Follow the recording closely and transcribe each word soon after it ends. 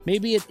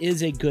maybe it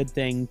is a good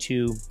thing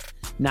to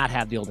not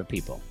have the older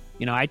people.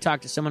 You know, I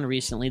talked to someone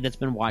recently that's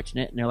been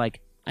watching it, and they're like,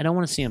 I don't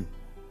want to see him.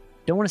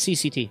 Don't want to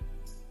see CT.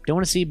 Don't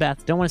want to see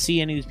Beth. Don't want to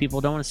see any of these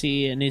people. Don't want to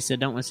see Anissa.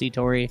 Don't want to see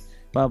Tori.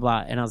 Blah,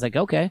 blah. And I was like,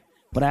 okay.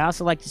 But I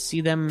also like to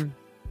see them,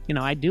 you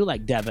know, I do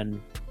like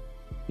Devin,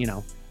 you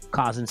know,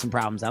 causing some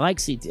problems. I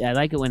like CT. I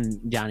like it when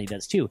Johnny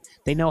does too.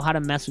 They know how to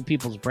mess with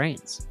people's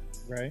brains.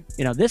 Right.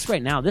 You know, this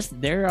right now, they're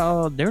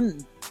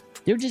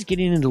just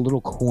getting into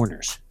little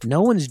corners.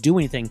 No one's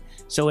doing anything.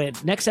 So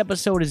next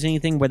episode is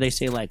anything where they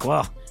say like,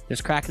 well,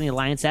 there's crack in the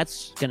alliance.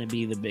 That's going to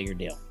be the bigger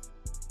deal.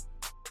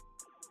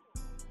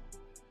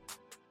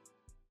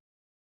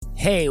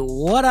 Hey,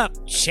 what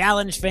up,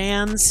 Challenge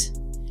fans?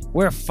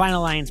 We're a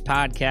Final Alliance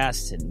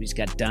podcast, and we just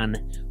got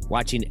done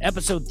watching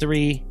episode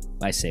 3.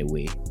 I say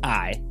we.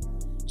 I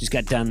just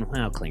got done.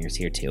 Well, Klinger's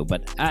here too,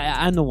 but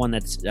I'm the one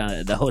that's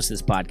the host of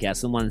this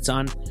podcast, the one that's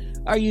on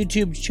our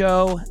YouTube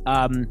show.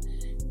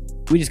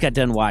 We just got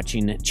done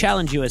watching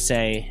Challenge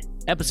USA,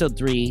 episode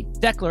 3,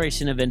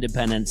 Declaration of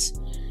Independence,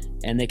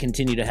 and they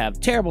continue to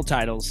have terrible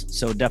titles,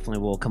 so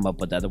definitely we'll come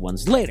up with other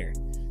ones later.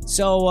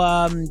 So,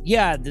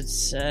 yeah,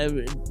 this,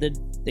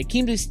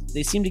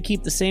 they seem to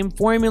keep the same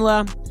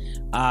formula.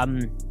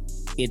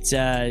 It's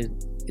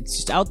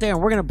just out there,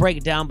 and we're gonna break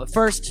it down. But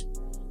first,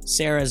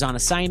 Sarah's on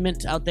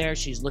assignment out there.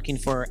 She's looking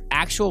for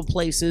actual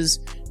places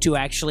to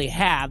actually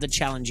have the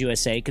Challenge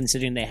USA,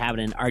 considering they have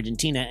it in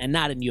Argentina and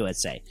not in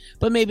USA.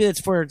 But maybe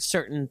it's for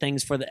certain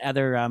things for the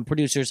other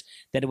producers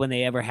that when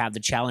they ever have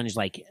the challenge,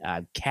 like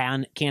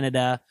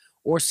Canada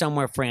or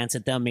somewhere France,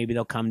 that maybe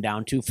they'll come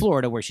down to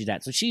Florida where she's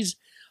at. So she's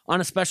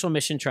on a special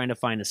mission trying to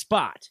find a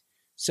spot.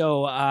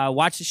 So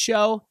watch the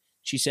show.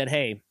 She said,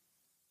 hey,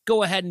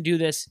 go ahead and do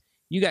this.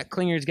 You got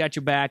Klinger's got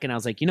your back. And I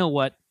was like, you know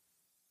what?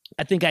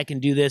 I think I can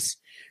do this.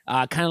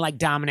 Kind of like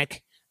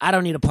Dominic. I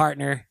don't need a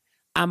partner.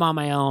 I'm on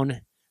my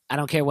own. I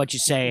don't care what you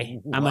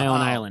say. I'm my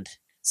own island.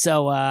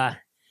 So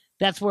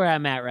that's where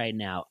I'm at right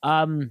now.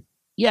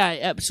 Yeah,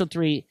 episode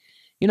 3.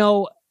 You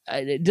know,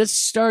 let's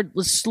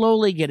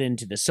slowly get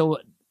into this. So,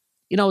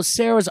 you know,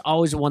 Sarah's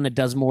always the one that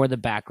does more of the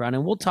background,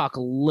 and we'll talk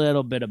a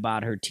little bit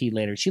about her tea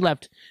later. She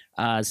left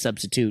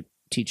substitute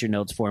teacher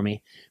notes for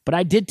me, but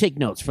I did take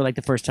notes for like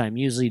the first time.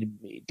 Usually, to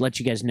let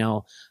you guys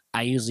know,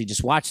 I usually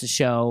just watch the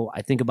show.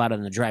 I think about it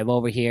on the drive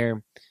over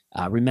here.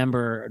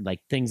 Remember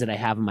like things that I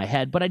have in my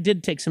head, but I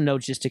did take some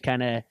notes just to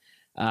kind of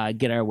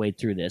get our way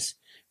through this.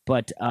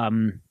 But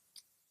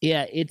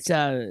yeah, it's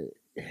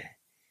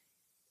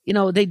you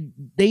know,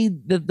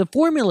 the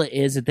formula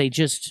is that they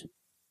just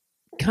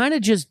kind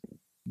of just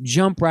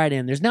jump right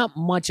in. There's not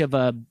much of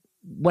a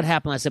what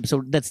happened last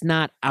episode that's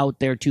not out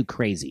there too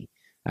crazy.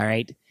 All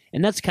right.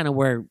 And that's kind of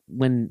where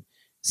when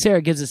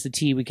Sarah gives us the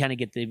tea, we kind of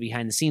get the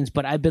behind the scenes.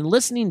 But I've been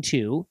listening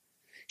to,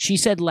 she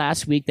said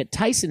last week that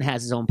Tyson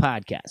has his own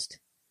podcast.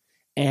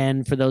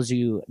 And for those of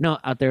you know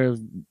out there,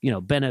 you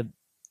know, been a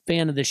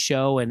fan of this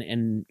show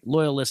and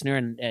loyal listener,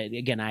 and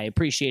again, I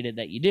appreciate it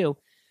that you do,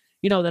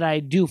 you know that I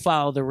do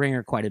follow The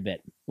Ringer quite a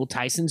bit. Well,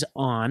 Tyson's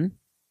on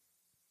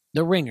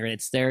The Ringer.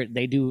 It's there.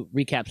 They do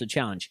recaps of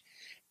Challenge.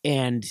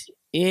 And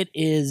it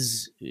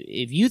is,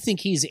 if you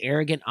think he's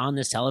arrogant on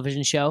this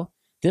television show,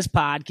 this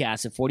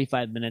podcast at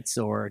 45 minutes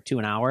or to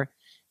an hour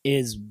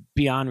is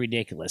beyond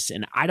ridiculous.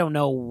 And I don't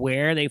know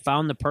where they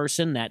found the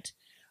person that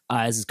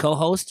is his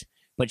co-host,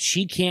 but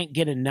she can't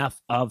get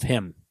enough of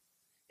him.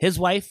 His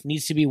wife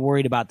needs to be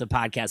worried about the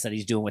podcast that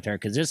he's doing with her,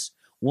 because this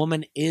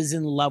woman is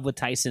in love with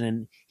Tyson,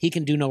 and he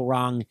can do no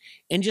wrong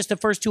in just the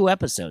first 2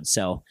 episodes.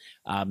 So,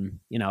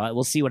 you know,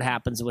 we'll see what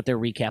happens with their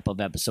recap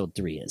of episode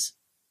 3 is.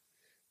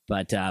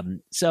 But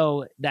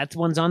so that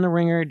one's on The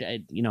Ringer.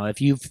 You know,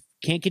 if you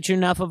can't get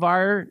enough of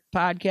our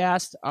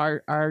podcast,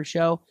 our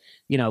show,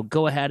 you know,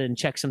 go ahead and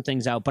check some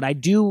things out. But I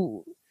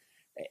don't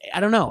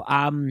know.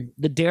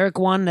 The Derek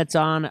one that's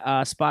on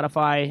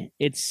Spotify,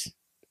 it's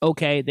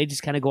okay. They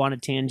just kind of go on a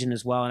tangent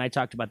as well. And I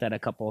talked about that a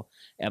couple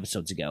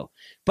episodes ago.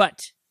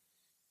 But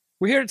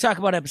we're here to talk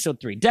about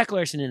episode 3,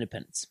 Declaration of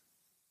Independence.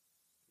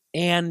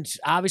 And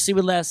obviously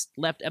we left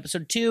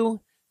episode 2.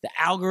 The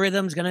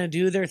algorithm's going to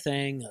do their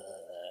thing.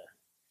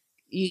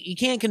 You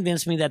can't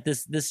convince me that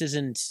this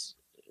isn't,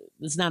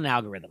 it's not an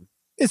algorithm.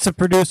 It's a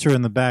producer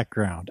in the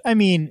background. I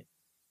mean,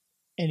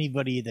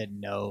 anybody that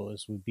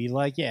knows would be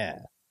like,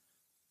 yeah,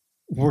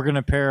 we're going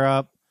to pair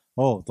up.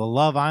 Oh, the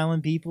Love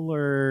Island people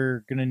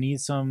are going to need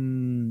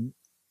some,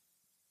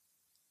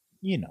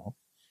 you know.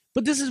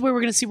 But this is where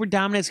we're going to see where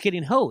Dominic's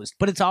getting hosed.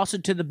 But it's also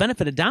to the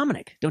benefit of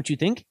Dominic, don't you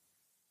think?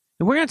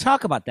 And we're going to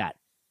talk about that.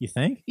 You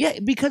think? Yeah,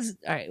 because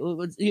all right,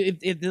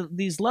 if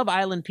these Love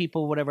Island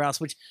people, whatever else,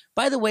 which,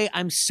 by the way,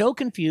 I'm so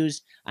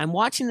confused. I'm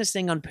watching this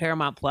thing on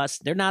Paramount Plus.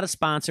 They're not a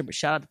sponsor, but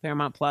shout out to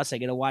Paramount Plus. I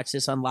get to watch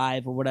this on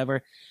live or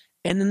whatever.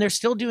 And then they're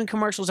still doing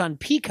commercials on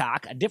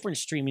Peacock, a different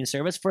streaming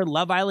service, for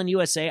Love Island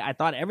USA. I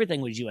thought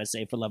everything was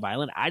USA for Love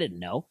Island. I didn't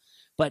know.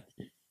 But,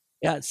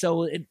 yeah,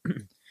 so...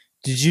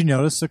 Did you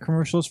notice the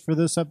commercials for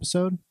this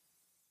episode?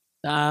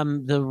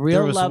 The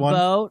Real Love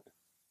Boat.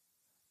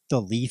 The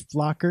leaf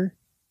blocker.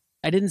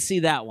 I didn't see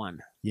that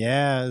one.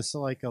 Yeah, it's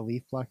like a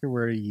leaf blocker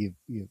where you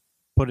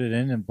put put it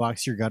in and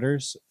blocks your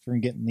gutters from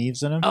getting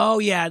leaves in them. Oh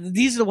yeah,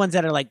 these are the ones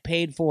that are like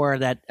paid for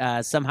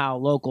that somehow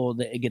local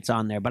that it gets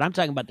on there. But I'm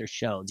talking about their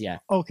shows. Yeah.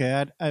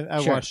 Okay,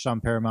 I Sure. watched on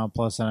Paramount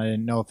Plus, and I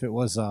didn't know if it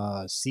was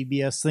a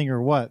CBS thing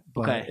or what,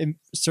 but Okay. it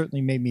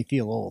certainly made me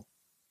feel old.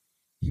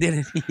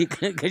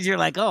 Because you're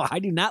like, oh, I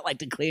do not like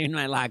to clean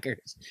my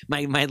lockers,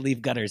 my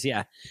leaf gutters.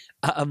 Yeah.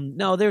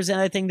 No, there's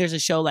another thing. There's a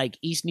show like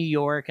East New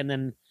York, and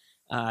then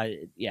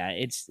yeah,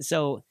 it's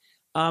so.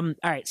 All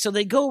right, so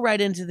they go right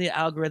into the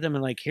algorithm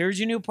and like, here's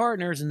your new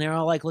partners, and they're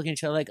all like looking at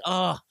each other like,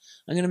 oh,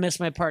 I'm gonna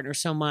miss my partner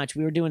so much.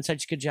 We were doing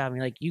such a good job. And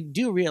you're like, you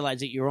do realize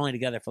that you're only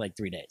together for like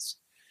 3 days.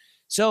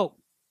 So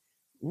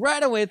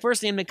right away, the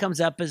first name that comes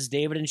up is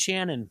David and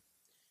Shannon.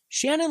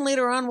 Shannon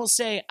later on will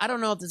say, I don't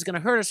know if this is going to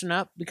hurt us or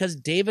not because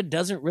David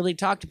doesn't really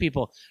talk to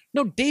people.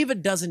 No,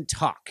 David doesn't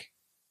talk.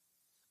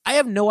 I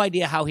have no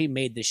idea how he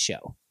made this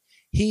show.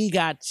 He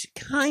got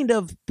kind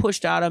of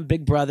pushed out on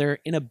Big Brother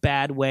in a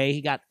bad way.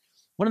 He got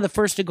one of the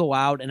first to go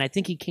out, and I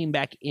think he came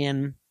back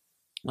in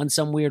on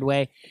some weird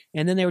way.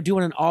 And then they were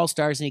doing an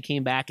All-Stars, and he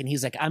came back, and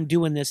he's like, I'm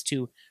doing this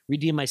to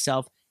redeem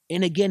myself.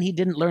 And again, he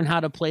didn't learn how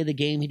to play the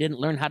game. He didn't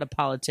learn how to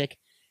politic,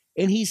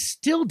 and he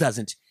still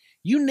doesn't.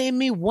 You name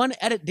me one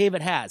edit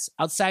David has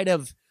outside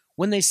of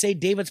when they say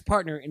David's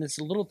partner, and it's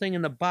a little thing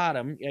in the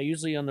bottom,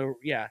 usually on the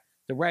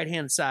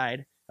right-hand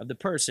side of the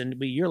person,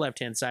 be your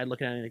left-hand side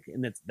looking at it,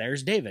 and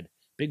there's David,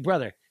 Big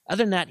Brother.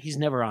 Other than that, he's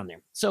never on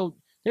there. So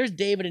there's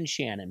David and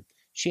Shannon.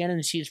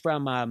 Shannon, she's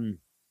from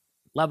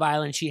Love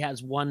Island. She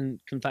has one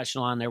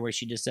confessional on there where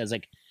she just says,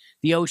 like,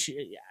 the ocean.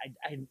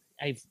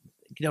 I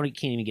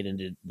can't even get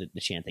into the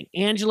Shannon thing.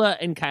 Angela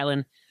and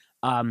Kylan.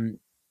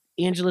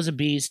 Angela's a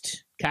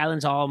beast.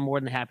 Kylan's all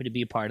more than happy to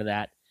be a part of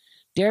that.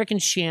 Derek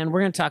and Shan, we're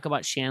going to talk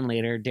about Shan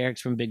later.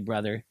 Derek's from Big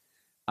Brother.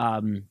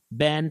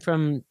 Ben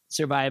from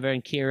Survivor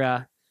and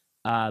Kira.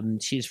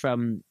 She's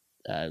from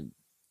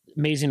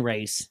Amazing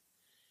Race.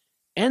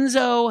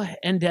 Enzo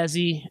and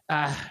Desi.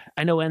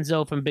 I know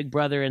Enzo from Big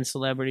Brother and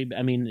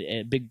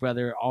Big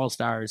Brother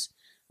All-Stars.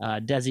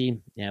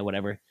 Desi, yeah,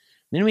 whatever.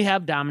 Then we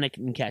have Dominic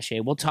and Cache.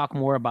 We'll talk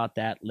more about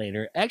that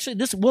later. Actually,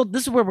 this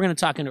is where we're going to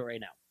talk into it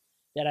right now.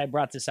 That I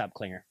brought this up,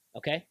 Klinger.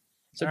 Okay?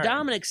 So all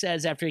Dominic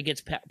says after he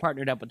gets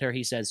partnered up with her,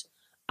 he says,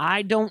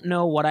 I don't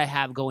know what I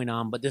have going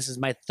on, but this is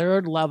my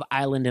 3rd Love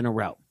Island in a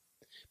row.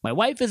 My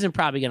wife isn't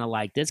probably going to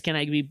like this. Can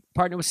I be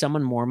partnered with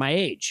someone more my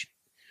age?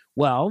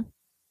 Well,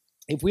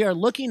 if we are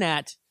looking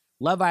at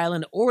Love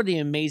Island or The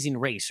Amazing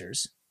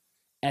Racers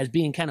as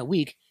being kind of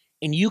weak,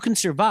 and you can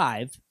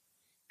survive,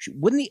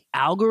 wouldn't the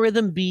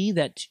algorithm be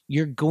that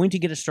you're going to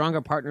get a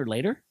stronger partner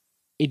later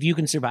if you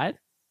can survive?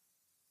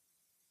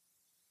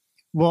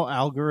 Well,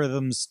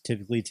 algorithms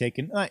typically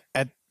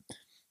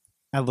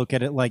I look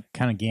at it like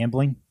kind of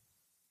gambling.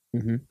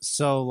 Mm-hmm.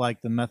 So,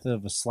 like the method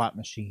of a slot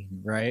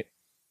machine, right?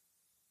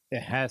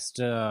 It has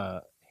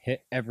to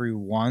hit every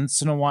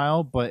once in a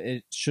while, but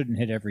it shouldn't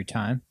hit every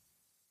time.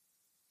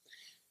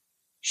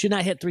 Should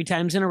not hit 3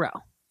 times in a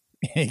row.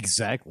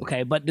 Exactly.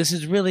 Okay, but this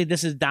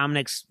is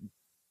Dominic's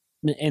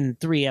in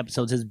 3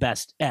 episodes his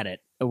best edit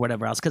or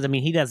whatever else. Because I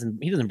mean, he doesn't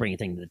bring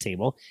anything to the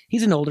table.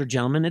 He's an older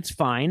gentleman. It's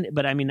fine.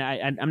 But I mean,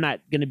 I'm not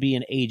going to be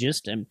an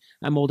ageist.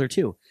 I'm older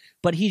too.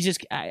 But he's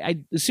just as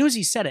soon as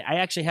he said it, I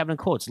actually have it in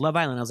quotes. Love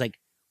Island. I was like,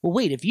 well,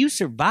 wait. If you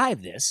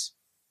survive this,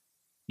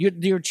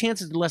 your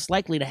chances are less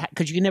likely to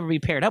because you can never be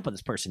paired up with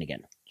this person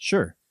again.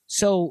 Sure.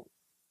 So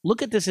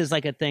look at this as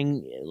like a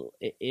thing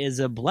is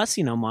a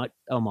blessing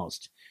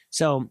almost.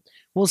 So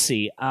we'll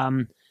see.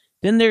 Then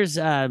there's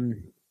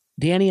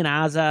Danny and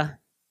Azza,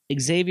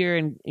 Xavier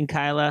and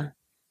Kyla,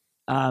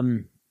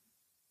 Tyson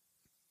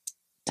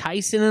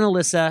and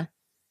Alyssa.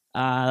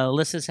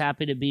 Alyssa's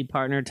happy to be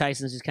partner.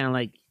 Tyson's just kind of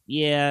like,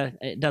 yeah,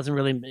 it doesn't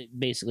really.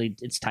 Basically,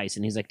 it's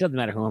Tyson. He's like, doesn't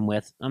matter who I'm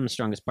with. I'm the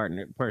strongest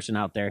person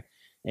out there.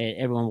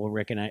 Everyone will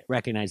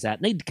recognize that.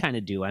 And they kind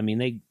of do. I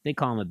mean, they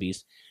call him a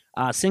beast.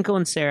 Cinco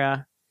and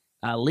Sarah,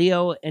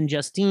 Leo and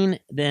Justine,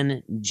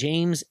 then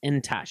James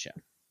and Tasha.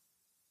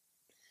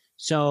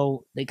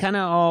 So they kind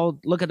of all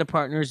look at the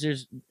partners.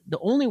 There's the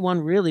only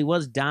one really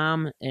was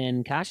Dom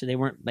and Kasha. They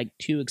weren't like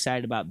too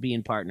excited about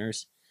being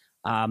partners.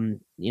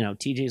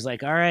 TJ's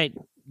like, all right,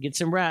 get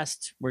some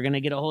rest. We're going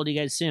to get a hold of you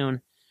guys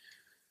soon.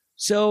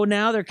 So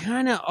now they're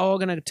kind of all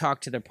going to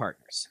talk to their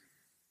partners.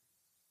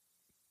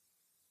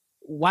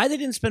 Why they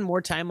didn't spend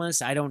more time on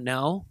this, I don't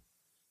know.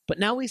 But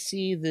now we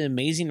see the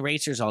Amazing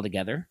Racers all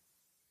together.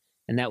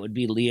 And that would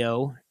be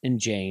Leo and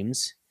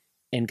James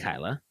and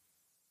Kyla.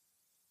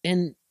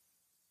 And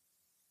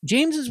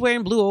James is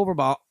wearing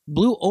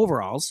blue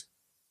overalls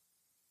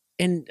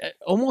and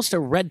almost a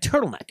red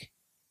turtleneck.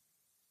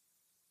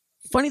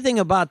 Funny thing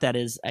about that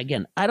is,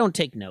 again, I don't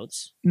take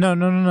notes.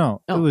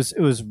 No. Oh. It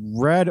was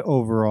red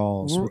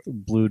overalls with a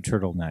blue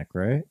turtleneck,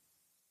 right?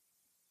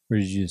 Or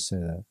did you just say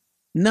that?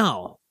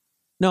 No,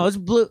 it's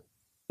blue.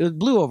 It was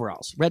blue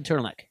overalls, red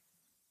turtleneck.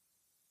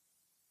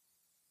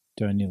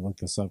 Do I need to look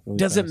this up really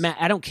Doesn't fast? matter.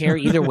 I don't care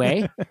either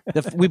way.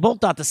 We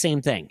both thought the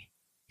same thing.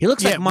 He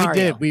looks like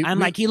Mario.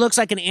 Like, he looks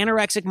like an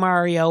anorexic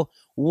Mario.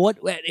 What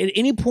at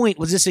any point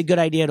was this a good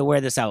idea to wear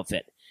this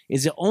outfit?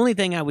 Is the only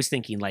thing I was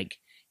thinking. Like,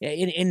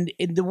 And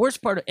the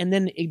worst part, and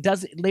then it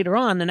does later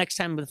on, the next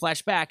time with the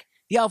flashback,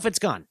 the outfit's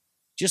gone.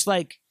 Just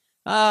like,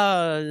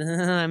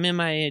 I'm in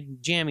my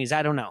jammies.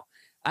 I don't know.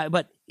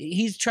 But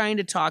he's trying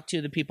to talk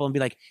to the people and be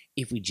like,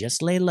 if we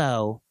just lay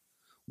low,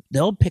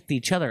 they'll pick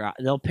each other up.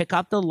 They'll pick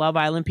up the Love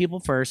Island people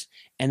first,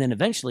 and then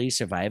eventually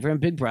Survivor and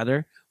Big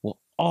Brother will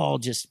all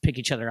just pick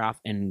each other off,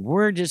 and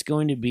we're just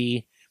going to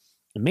be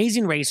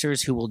amazing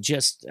racers who will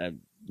just,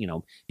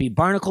 be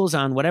barnacles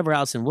on whatever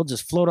else, and we'll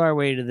just float our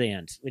way to the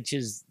end, which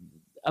is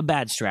a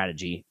bad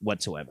strategy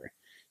whatsoever.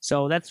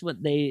 So that's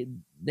what they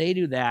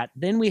do that.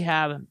 Then we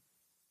have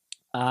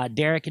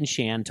Derek and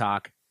Shan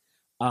talk.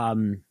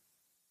 The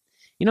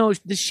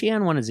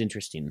Shan one is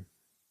interesting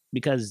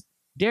because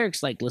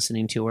Derek's like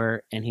listening to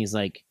her, and he's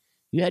like,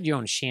 you had your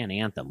own Shan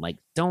anthem. Like,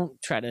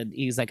 don't try to,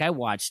 he's like, I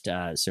watched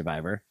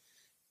Survivor.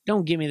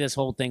 Don't give me this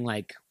whole thing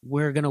like,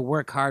 we're going to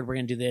work hard, we're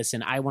going to do this,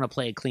 and I want to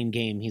play a clean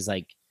game. He's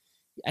like,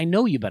 I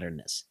know you better than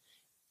this.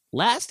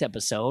 Last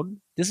episode,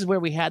 this is where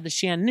we had the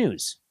Shan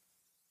news.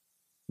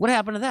 What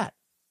happened to that?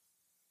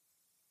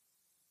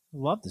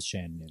 Love the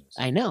Shan news.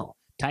 I know.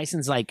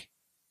 Tyson's like,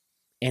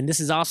 and this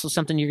is also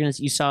something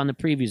you saw in the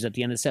previews at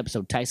the end of this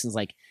episode. Tyson's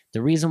like,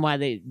 the reason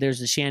why there's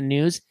the Shan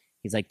news,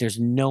 he's like, there's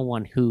no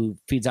one who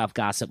feeds off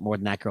gossip more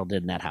than that girl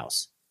did in that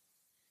house.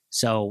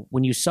 So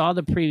when you saw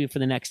the preview for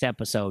the next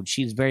episode,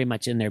 she's very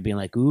much in there being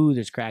like, ooh,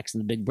 there's cracks in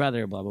the Big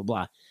Brother, blah, blah,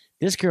 blah.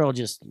 This girl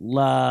just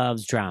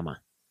loves drama.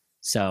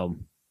 So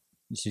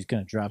she's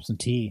going to drop some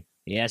tea.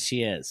 Yes,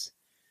 she is.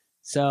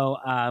 So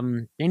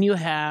then you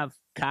have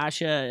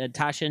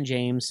Tasha and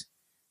James.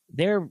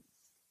 They're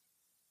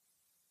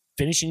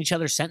finishing each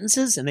other's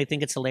sentences, and they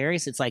think it's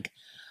hilarious. It's like,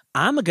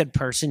 I'm a good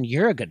person.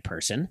 You're a good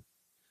person.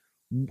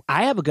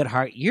 I have a good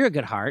heart. You're a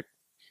good heart.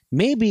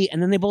 Maybe,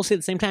 and then they both say at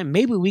the same time,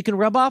 maybe we can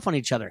rub off on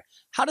each other.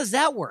 How does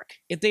that work?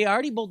 If they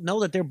already both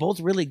know that they're both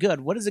really good,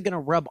 what is it going to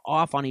rub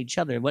off on each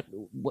other?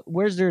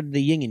 Where's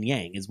the yin and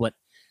yang is what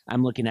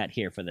I'm looking at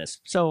here for this.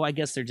 So I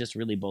guess they're just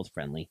really both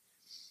friendly.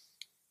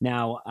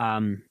 Now,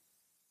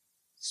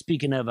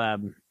 speaking of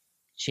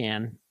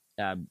Shan,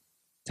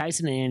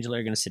 Tyson and Angela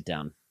are going to sit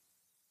down.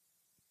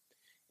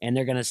 And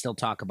they're going to still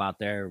talk about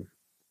their,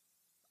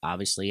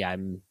 obviously,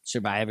 I'm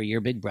Survivor, you're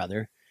Big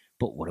Brother,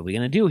 but what are we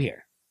going to do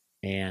here?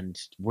 And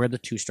we're the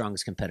two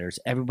strongest competitors.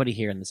 Everybody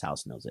here in this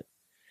house knows it.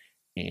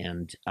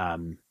 And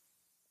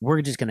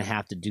we're just going to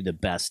have to do the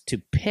best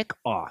to pick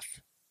off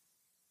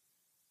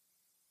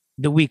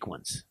the weak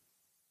ones.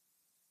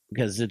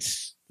 Because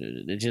it's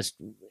just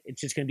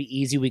going to be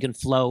easy. We can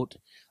float,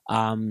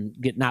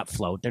 not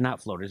float. They're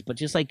not floaters, but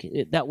just like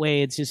that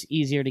way, it's just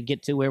easier to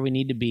get to where we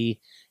need to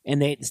be.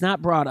 And it's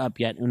not brought up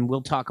yet, and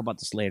we'll talk about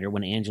this later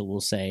when Angela will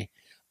say,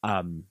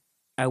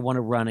 I want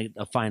to run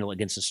a final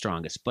against the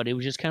strongest. But it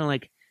was just kind of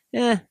like,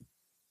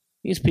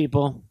 these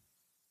people,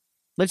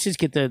 let's just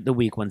get the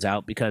weak ones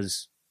out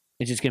because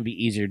it's just going to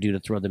be easier to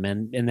throw them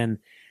in. And then,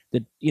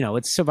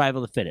 it's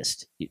survival of the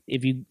fittest.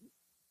 If you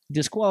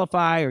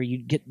disqualify or you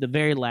get the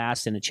very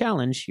last in a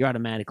challenge, you're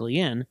automatically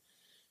in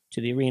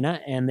to the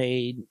arena, and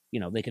they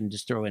can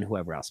just throw in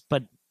whoever else.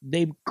 But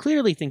they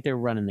clearly think they're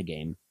running the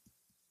game.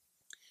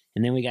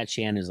 And then we got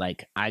Shan who's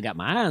like, I got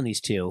my eye on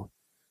these two.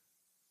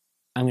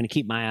 I'm going to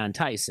keep my eye on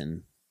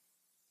Tyson.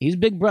 He's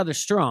Big Brother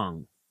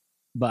strong,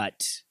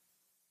 but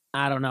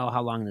I don't know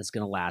how long this is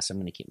going to last. I'm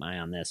going to keep my eye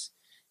on this.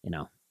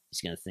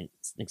 He's going to think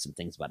some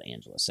things about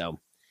Angela. So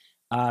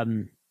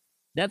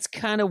that's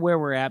kind of where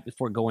we're at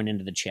before going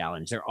into the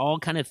challenge. They're all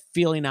kind of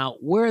feeling out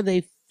where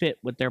they fit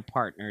with their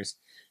partners.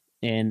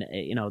 And,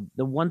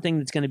 the one thing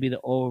that's going to be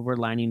the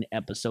overlining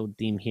episode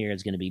theme here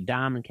is going to be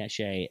Dom and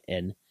Cachet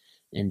and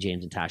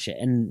James and Tasha.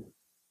 And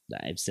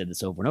I've said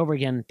this over and over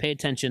again. Pay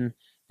attention.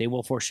 They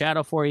will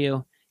foreshadow for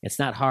you. It's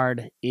not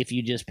hard if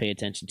you just pay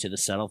attention to the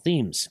subtle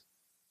themes.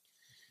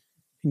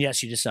 And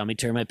yes, you just saw me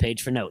turn my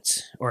page for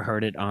notes or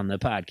heard it on the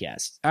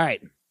podcast. All right.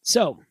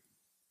 So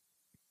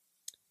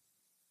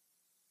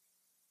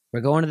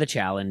we're going to the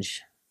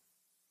challenge.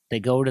 They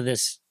go to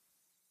this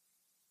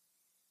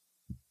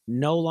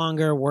no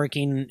longer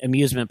working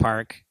amusement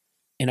park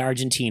in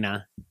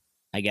Argentina,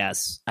 I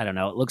guess. I don't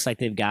know. It looks like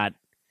they've got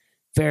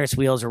Ferris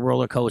wheels or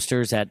roller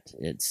coasters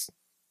it's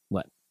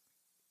what?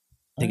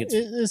 I think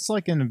it's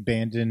like an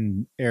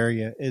abandoned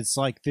area. It's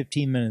like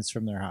 15 minutes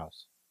from their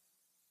house.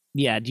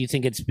 Yeah. Do you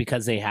think it's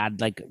because they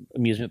had like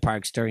amusement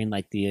parks during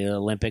like the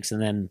Olympics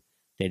and then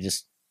they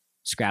just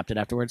scrapped it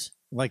afterwards?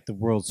 Like the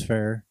World's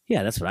Fair.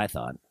 Yeah, that's what I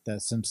thought.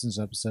 That Simpsons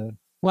episode.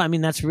 Well, I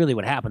mean, that's really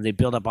what happened. They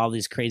build up all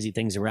these crazy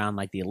things around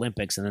like the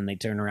Olympics, and then they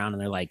turn around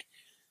and they're like,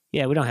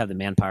 yeah, we don't have the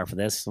manpower for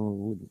this.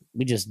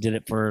 We just did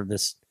it for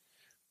this,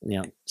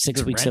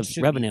 6 weeks of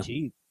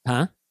revenue.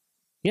 Huh?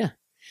 Yeah.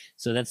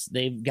 So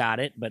they've got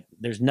it, but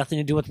there's nothing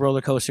to do with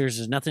roller coasters.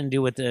 There's nothing to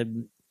do with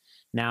the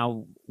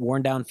now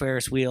worn down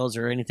Ferris wheels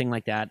or anything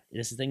like that.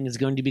 This thing is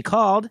going to be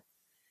called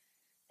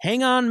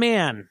Hang On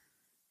Man.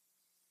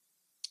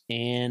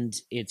 And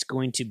it's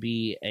going to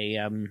be a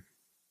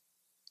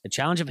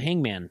challenge of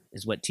Hangman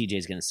is what TJ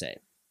is going to say.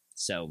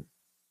 So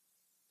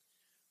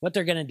what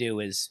they're going to do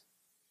is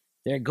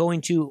they're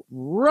going to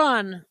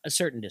run a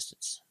certain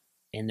distance.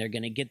 and they're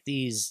going to get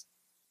these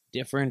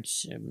different,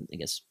 I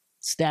guess,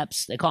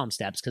 steps. They call them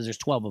steps because there's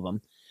 12 of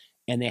them,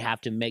 and they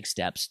have to make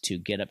steps to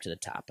get up to the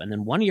top. And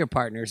then one of your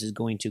partners is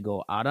going to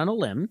go out on a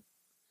limb,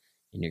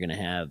 and you're going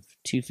to have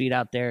 2 feet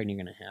out there, and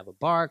you're going to have a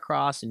bar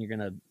across, and you're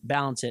going to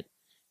balance it.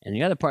 And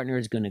the other partner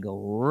is going to go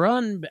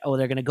run. Oh,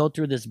 they're going to go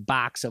through this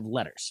box of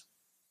letters,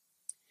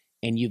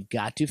 and you've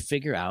got to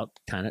figure out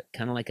kind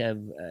of like a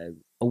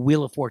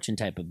Wheel of Fortune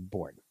type of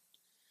board.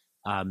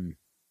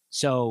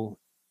 So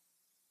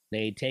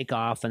they take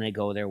off and they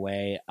go their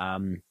way.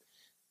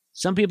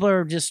 Some people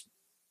are just,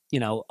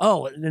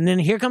 and then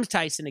here comes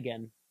Tyson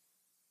again,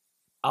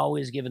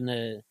 always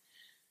giving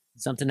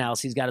something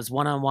else. He's got his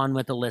one-on-one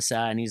with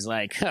Alyssa, and he's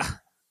like,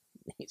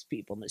 these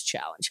people in this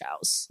challenge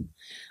house.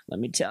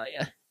 Let me tell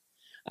you,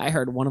 I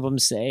heard one of them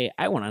say,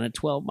 I went on a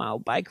 12-mile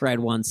bike ride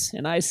once,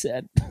 and I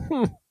said,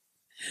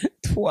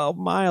 12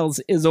 miles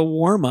is a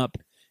warm-up.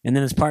 And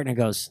then his partner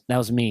goes, that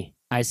was me.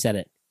 I said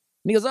it.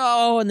 And he goes,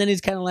 oh, and then he's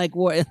kind of like,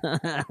 what?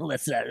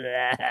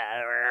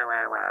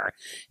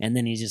 And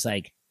then he's just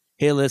like,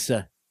 hey,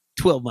 Alyssa,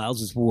 12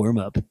 miles is warm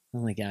up.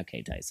 I'm like,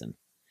 okay, Tyson.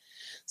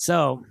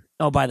 So,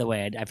 by the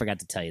way, I forgot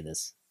to tell you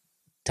this.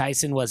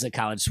 Tyson was a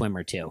college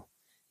swimmer too.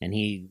 And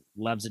he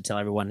loves to tell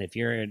everyone, if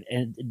you're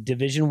a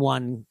Division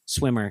I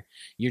swimmer,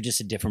 you're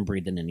just a different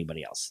breed than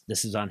anybody else.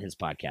 This is on his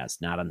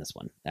podcast, not on this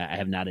one. I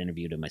have not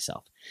interviewed him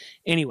myself.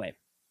 Anyway,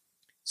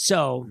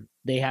 so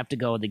they have to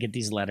go, they get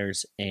these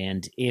letters,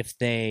 and if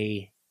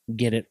they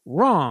get it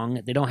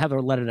wrong, they don't have a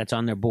letter that's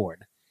on their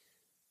board.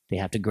 They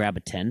have to grab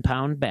a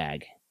 10-pound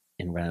bag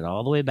and run it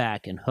all the way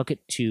back and hook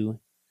it to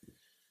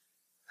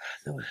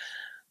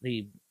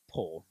the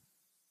pole.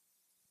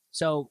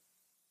 So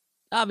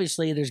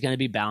obviously there's going to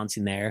be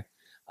balancing there.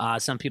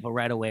 Some people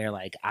right away are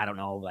like, I don't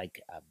know, like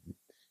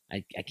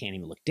I can't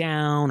even look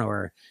down,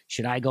 or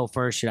should I go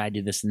first? Should I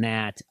do this and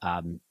that?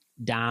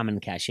 Dom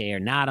and Cachet are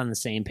not on the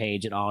same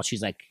page at all.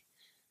 She's like,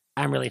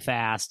 I'm really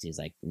fast. He's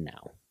like,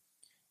 no.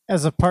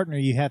 As a partner,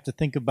 you have to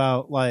think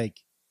about, like,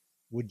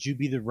 would you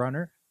be the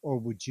runner or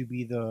would you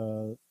be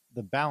the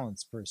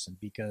balance person?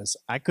 Because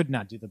I could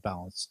not do the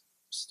balance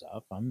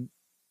stuff. I'm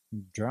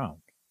drunk.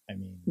 I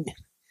mean,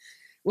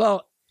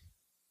 well,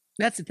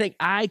 that's the thing.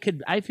 I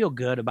feel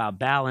good about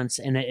balance,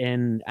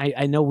 and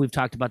I know we've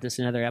talked about this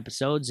in other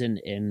episodes,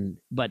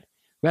 but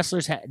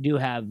wrestlers do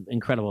have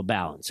incredible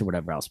balance or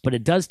whatever else, but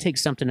it does take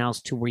something else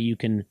to where you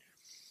can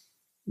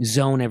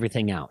zone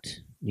everything out.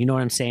 You know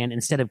what I'm saying?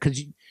 Instead of,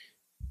 because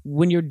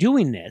when you're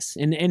doing this,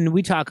 and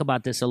we talk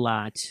about this a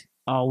lot,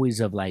 always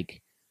of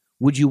like,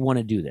 would you want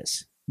to do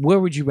this? Where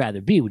would you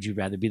rather be? Would you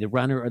rather be the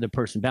runner or the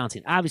person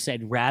balancing? Obviously,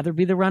 I'd rather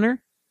be the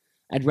runner.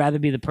 I'd rather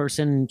be the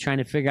person trying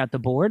to figure out the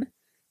board.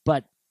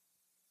 But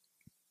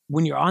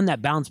when you're on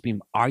that balance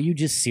beam, are you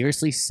just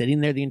seriously sitting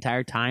there the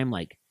entire time,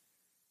 like,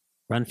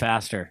 run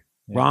faster?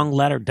 Yeah. Wrong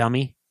letter,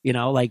 dummy.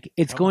 Like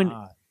it's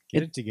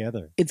Get it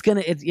together. It's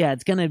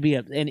gonna be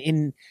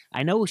and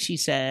I know she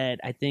said,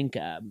 I think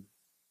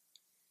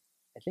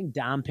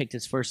Dom picked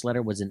his first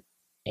letter was an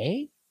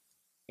A,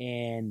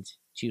 and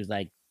she was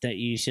like, that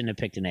you shouldn't have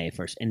picked an A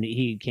first. And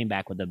he came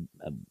back with a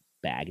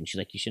bag, and she's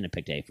like, you shouldn't have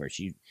picked A first.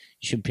 You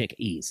should pick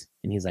E's.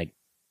 And he's like,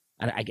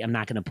 I'm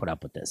not going to put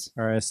up with this.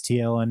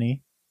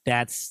 RSTLNE.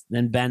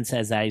 Then Ben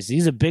says that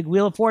he's a big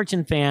Wheel of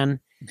Fortune fan.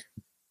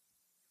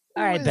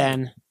 All right,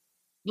 Ben,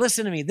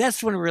 listen to me.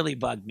 This one really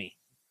bugged me.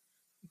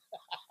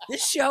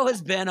 This show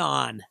has been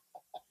on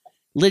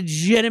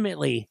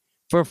legitimately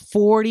for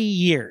 40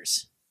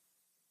 years,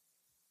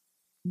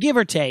 give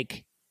or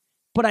take.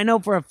 But I know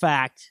for a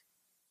fact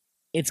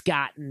it's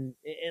got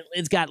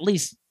at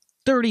least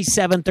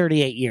 37,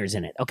 38 years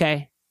in it,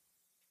 okay?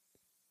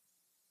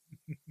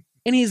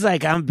 And he's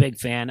like, I'm a big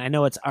fan. I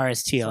know it's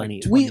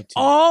RSTLNE. We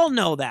all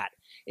know that.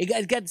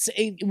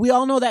 We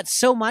all know that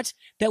so much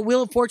that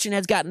Wheel of Fortune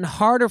has gotten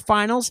harder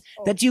finals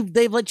that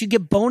they've let you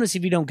get bonus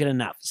if you don't get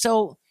enough.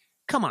 So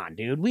come on,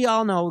 dude. We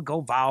all know,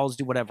 go vowels,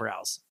 do whatever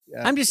else.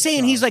 Yeah, I'm just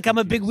saying, he's like, I'm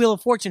a big Wheel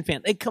of Fortune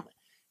fan.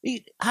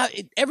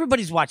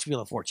 Everybody's watched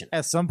Wheel of Fortune.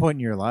 At some point in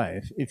your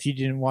life, if you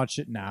didn't watch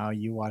it now,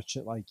 you watched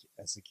it like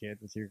as a kid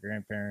with your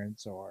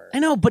grandparents or... I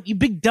know, but you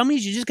big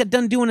dummies, you just got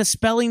done doing a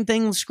spelling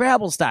thing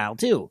Scrabble style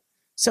too.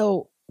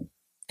 So,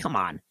 come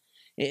on.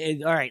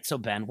 All right, so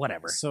Ben,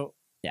 whatever. So,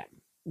 yeah.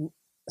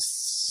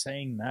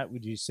 Saying that,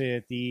 would you say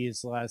that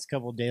these last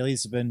couple of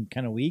dailies have been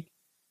kind of weak?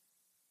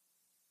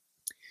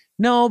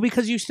 No,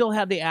 because you still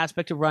have the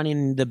aspect of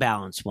running the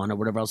balance one or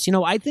whatever else.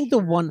 I think the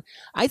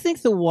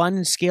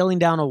one scaling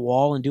down a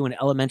wall and doing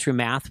elementary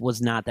math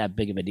was not that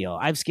big of a deal.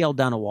 I've scaled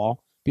down a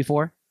wall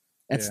before.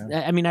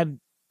 I mean,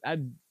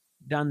 I've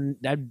done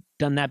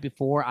that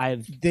before.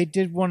 They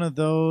did one of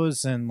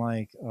those in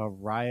like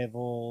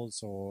Rivals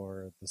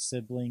or the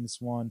Siblings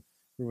one.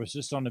 Where it was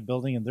just on a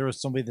building and there was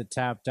somebody that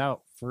tapped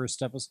out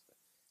first episode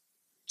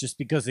just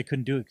because they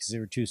couldn't do it because they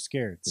were too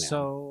scared. Yeah.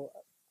 So,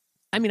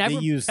 I mean, they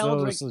used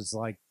those as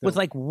like with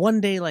like one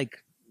day,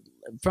 like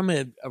from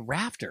a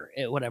rafter,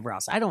 whatever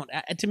else. I don't.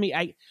 To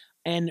me,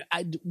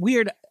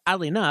 weird.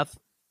 Oddly enough,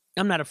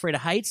 I'm not afraid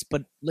of heights,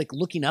 but like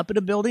looking up at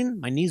a building,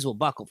 my knees will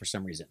buckle for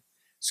some reason.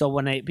 So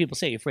when people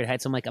say you're afraid of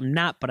heights, I'm like, I'm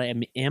not, but I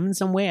am in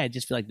some way. I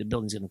just feel like the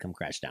building's going to come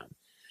crash down.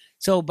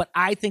 So, but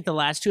I think the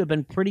last two have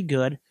been pretty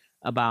good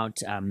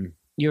about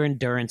your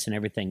endurance and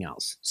everything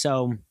else.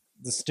 So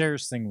the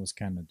stairs thing was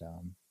kind of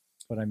dumb,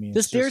 but I mean,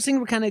 the stairs thing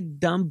were kind of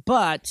dumb,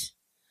 but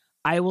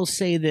I will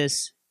say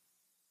this.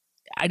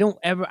 I don't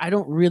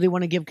really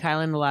want to give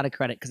Kylan a lot of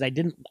credit because I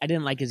didn't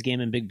like his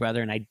game in Big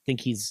Brother, and I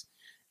think he's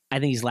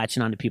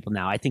latching on to people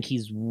now. I think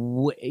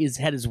his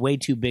head is way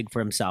too big for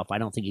himself. I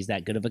don't think he's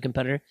that good of a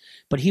competitor,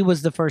 but he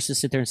was the first to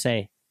sit there and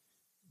say,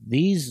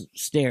 these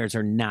stairs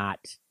are not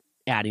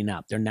adding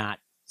up. They're not,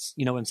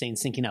 you know what I'm saying,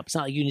 syncing up. It's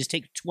not like you can just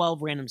take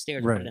 12 random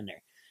stairs and put it in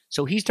there.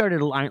 So he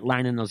started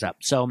lining those up.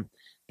 So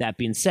that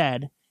being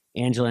said,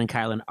 Angela and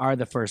Kylan are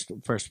the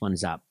first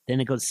ones up. Then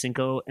it goes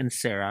Cinco and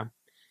Sarah,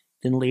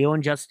 then Leo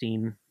and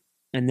Justine,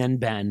 and then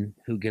Ben,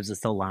 who gives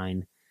us the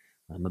line,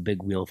 I'm a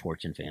big Wheel of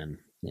Fortune fan,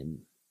 and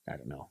I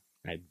don't know.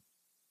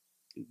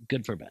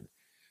 Good for Ben.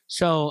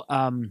 So,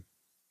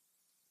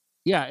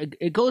 yeah,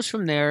 it goes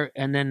from there,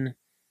 and then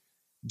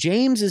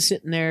James is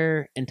sitting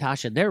there, and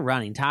Tasha, they're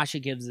running.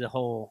 Tasha gives the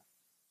whole,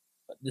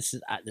 this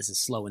is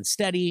slow and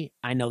steady.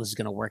 I know this is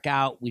going to work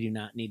out. We do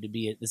not need to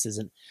be, this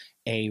isn't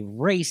a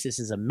race. This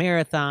is a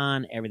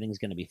marathon. Everything's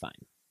going to be fine.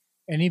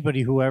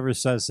 Anybody who ever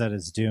says that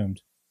is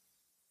doomed.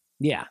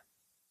 Yeah,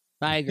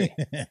 I agree.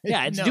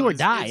 Yeah, it's do or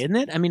die, isn't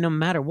it? I mean, no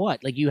matter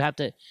what, like you have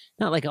to,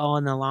 not like, oh,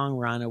 in the long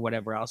run or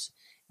whatever else.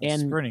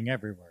 And sprinting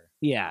everywhere.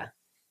 Yeah.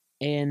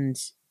 And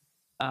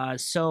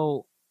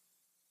so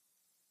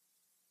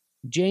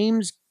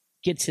James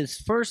gets his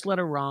first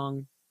letter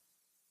wrong,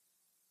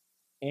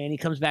 and he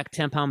comes back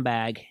 10-pound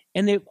bag,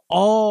 and they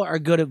all are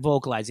good at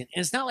vocalizing.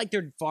 And it's not like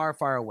they're far,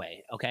 far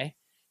away, okay?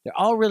 They're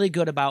all really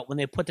good about when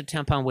they put the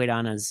 10-pound weight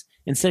on us,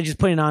 instead of just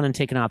putting it on and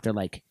taking off, they're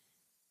like,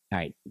 all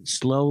right,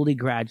 slowly,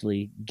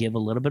 gradually give a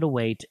little bit of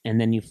weight,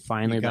 and then you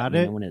finally let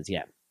me know when it is.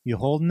 Yeah. You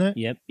holding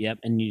it? Yep.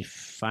 And you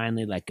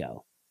finally let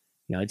go.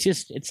 You know, it's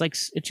just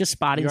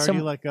spotting. You already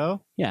let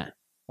go? Yeah.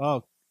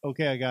 Oh,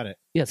 okay, I got it.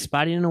 Yeah,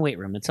 spotting in a weight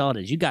room. That's all it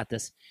is. You got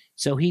this.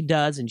 So he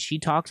does, and she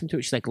talks him through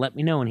it. She's like, let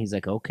me know. And he's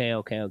like, okay.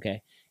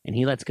 And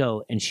he lets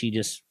go, and she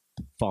just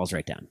falls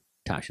right down.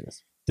 Tasha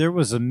does. There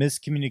was a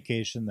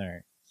miscommunication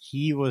there.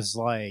 He was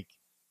like,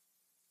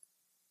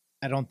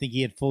 I don't think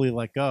he had fully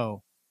let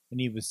go. And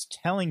he was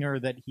telling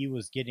her that he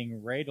was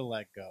getting ready to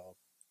let go.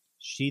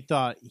 She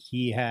thought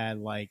he had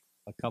like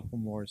a couple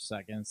more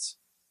seconds.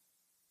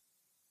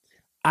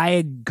 I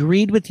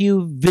agreed with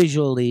you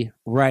visually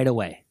right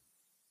away.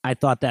 I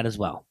thought that as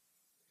well.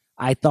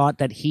 I thought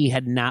that he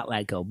had not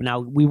let go. But now,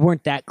 we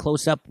weren't that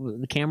close up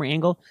with the camera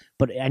angle,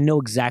 but I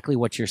know exactly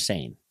what you're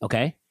saying,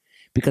 okay?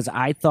 Because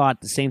I thought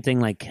the same thing,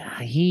 like,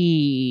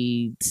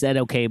 he said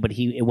okay, but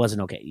it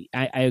wasn't okay.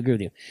 I agree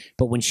with you.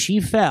 But when she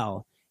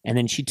fell, and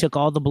then she took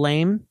all the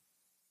blame,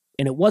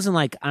 and it wasn't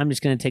like, I'm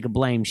just going to take a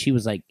blame. She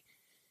was like,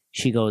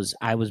 she goes,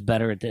 I was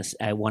better at this.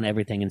 I won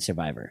everything in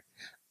Survivor.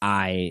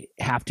 I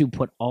have to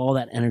put all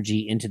that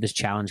energy into this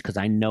challenge because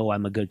I know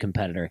I'm a good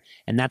competitor.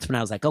 And that's when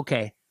I was like,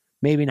 okay,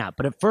 maybe not.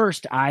 But at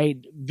first, I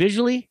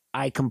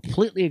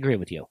completely agree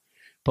with you.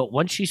 But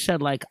once she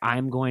said, like, I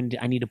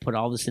need to put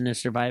all this into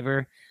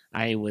Survivor,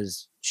 I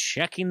was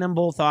checking them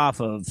both off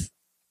of,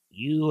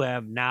 you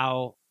have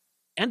now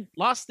and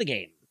lost the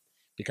game,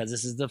 because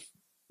this is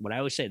what I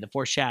always say, the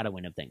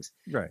foreshadowing of things.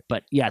 Right.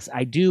 But yes,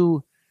 I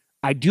do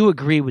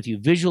agree with you.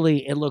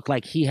 Visually, it looked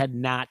like he had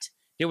not,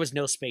 there was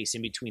no space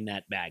in between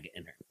that bag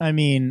and her. I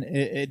mean,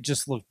 it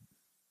just looked.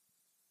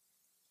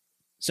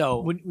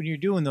 So when you're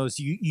doing those,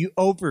 you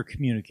over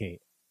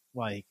communicate.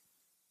 Like,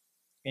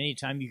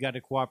 anytime you got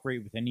to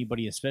cooperate with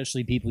anybody,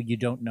 especially people you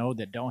don't know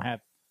that don't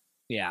have.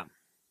 Yeah.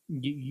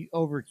 You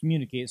over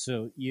communicate.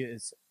 So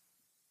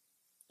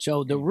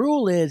So the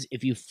rule is,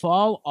 if you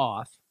fall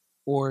off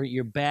or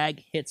your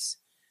bag hits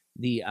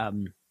the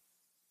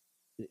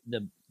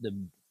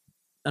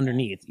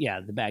underneath,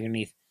 the bag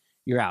underneath,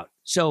 you're out.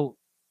 So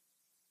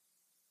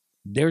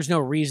there's no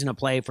reason to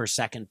play for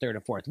second, third,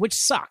 or fourth, which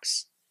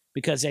sucks,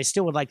 because I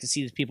still would like to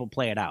see these people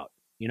play it out.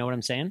 You know what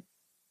I'm saying?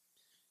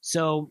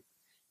 So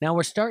now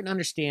we're starting to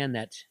understand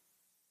that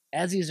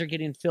as these are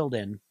getting filled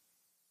in,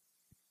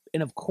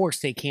 and of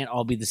course they can't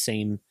all be the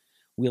same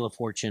Wheel of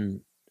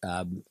Fortune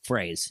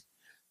phrase,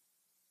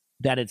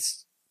 that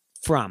it's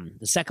from.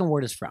 The second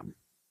word is from.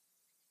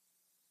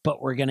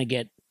 But we're going to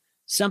get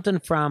something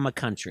from a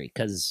country,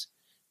 because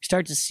we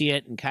start to see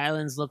it, and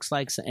Kylan's looks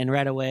like, and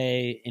right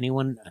away,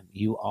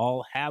 you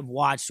all have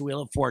watched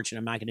Wheel of Fortune,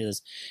 I'm not going to do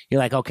this. You're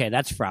like, okay,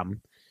 that's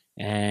from.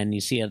 And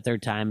you see it a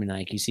third time, and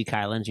like you see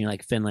Kylan's, and you're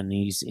like, Finland,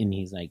 and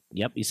he's like,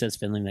 yep, he says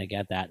Finland, I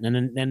got that.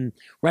 And then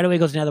right away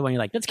goes another one,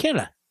 you're like, that's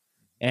Canada.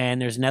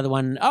 And there's another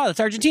one, oh, that's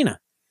Argentina.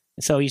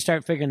 So you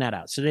start figuring that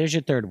out. So there's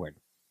your third word.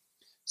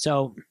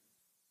 So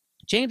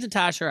James and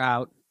Tasha are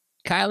out.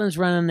 Kylan's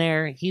running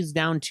there. He's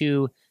down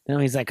to, then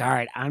he's like, all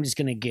right, I'm just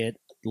going to get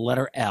the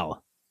letter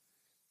L,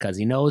 because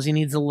he knows he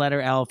needs the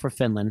letter L for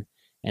Finland.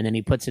 And then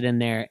he puts it in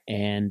there,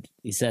 and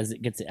he says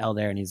it gets the L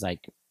there, and he's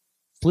like,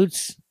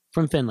 flutes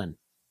from Finland.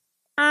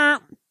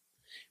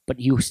 But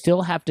you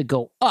still have to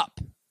go up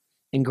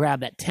and grab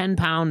that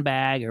 10-pound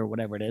bag or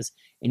whatever it is,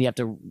 and you have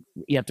to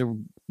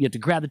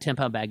grab the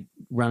 10-pound bag,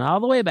 run all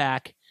the way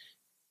back,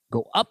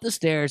 go up the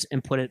stairs,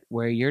 and put it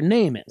where your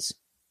name is.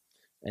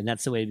 And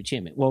that's the way to be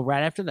champion. Well,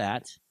 right after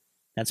that,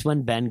 that's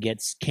when Ben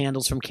gets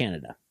candles from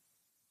Canada.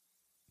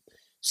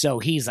 So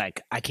he's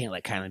like, I can't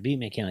let Kylan beat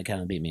me. I can't let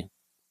Kylan beat me.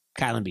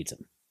 Kylan beats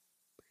him.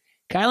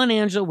 Kylan and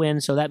Angela win,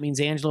 so that means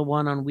Angela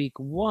won on week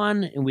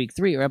 1 and week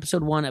 3, or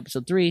episode 1,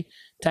 episode 3.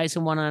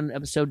 Tyson won on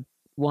episode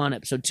 1,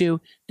 episode 2.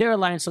 Their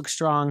alliance looks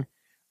strong.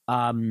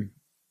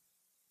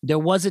 There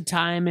was a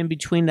time in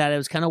between that I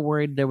was kind of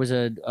worried. There was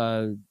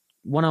a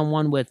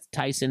one-on-one with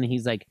Tyson.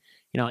 He's like,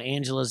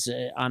 Angela's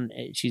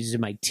she's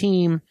in my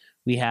team.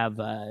 We have,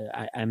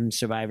 I'm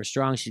Survivor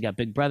Strong. She's got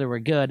Big Brother. We're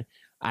good.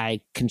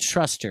 I can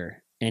trust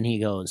her. And he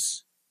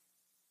goes,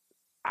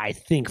 I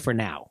think for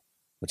now,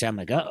 which I'm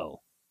like, uh-oh.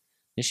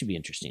 This should be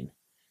interesting.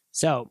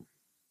 So,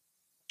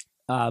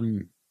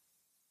 there's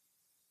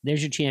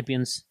your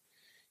champions,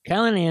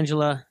 Kylan and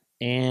Angela,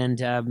 and,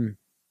 they're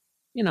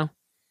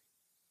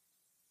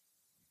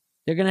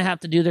going to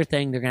have to do their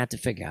thing. They're going to have to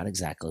figure out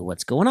exactly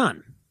what's going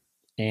on.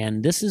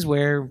 And this is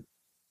where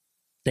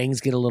things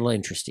get a little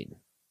interesting.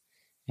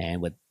 And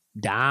with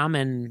Dom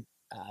and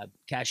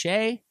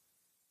Cachet,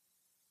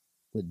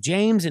 with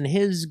James and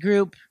his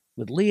group,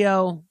 with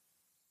Leo,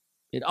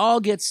 it all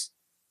gets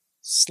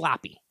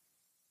sloppy.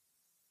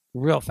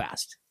 Real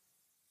fast.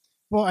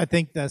 Well, I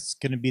think that's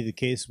going to be the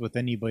case with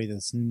anybody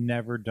that's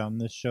never done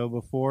this show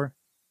before,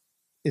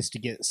 is to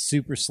get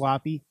super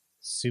sloppy,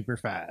 super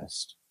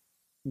fast.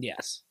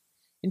 Yes.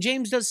 And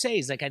James does say,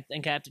 he's like, I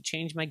think I have to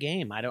change my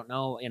game. I don't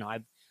know,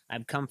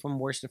 I've come from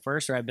worst to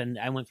first, or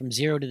I went from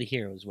zero to the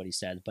hero is what he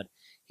says, but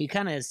he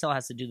kind of still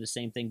has to do the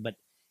same thing.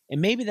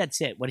 And maybe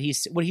that's it. What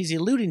he's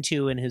alluding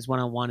to in his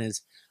one-on-one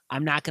is,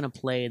 I'm not going to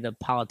play the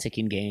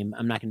politicking game.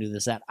 I'm not going to do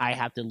this, that. I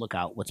have to look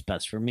out what's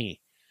best for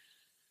me.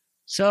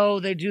 So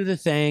they do the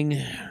thing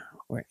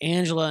where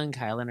Angela and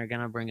Kylan are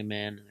going to bring him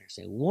in, and they're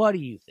saying, what do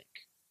you think?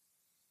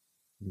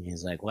 And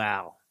he's like,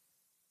 wow,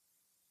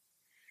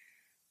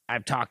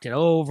 I've talked it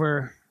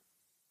over.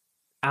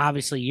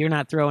 Obviously, you're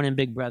not throwing in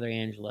Big Brother,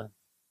 Angela.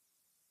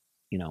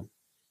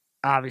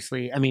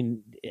 Obviously, I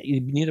mean,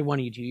 neither one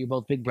of you two, you're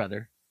both Big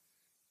Brother.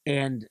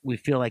 And we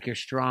feel like you're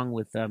strong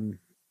with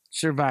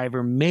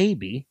Survivor,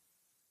 maybe,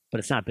 but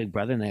it's not Big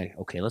Brother. And they're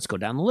okay, let's go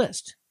down the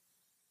list.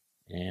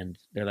 And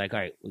they're like, all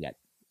right, we got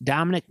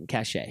Dominic and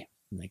Cachet.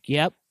 I'm like,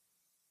 yep,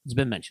 it's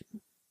been mentioned.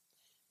 And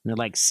they're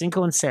like,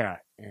 Cinco and Sarah.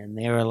 And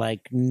they were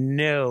like,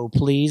 no,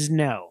 please,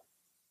 no.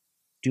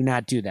 Do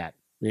not do that.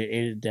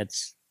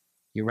 That's,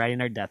 you're writing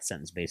our death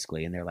sentence,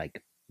 basically. And they're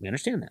like, we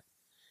understand that.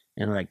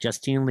 And they're like,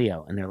 Justine and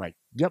Leo. And they're like,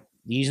 yep,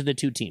 these are the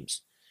two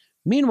teams.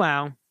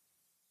 Meanwhile,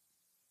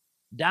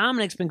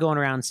 Dominic's been going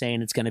around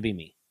saying it's going to be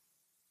me.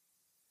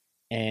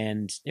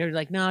 And they're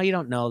like, no, you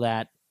don't know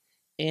that.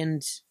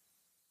 And,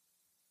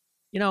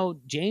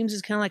 James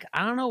is kind of like,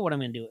 I don't know what I'm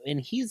going to do.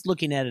 And he's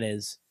looking at it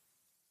as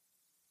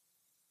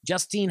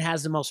Justine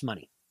has the most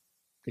money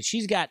because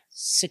she's got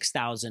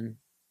 6,000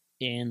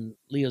 and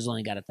Leo's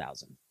only got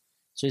 1,000.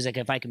 So he's like,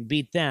 if I can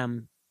beat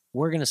them,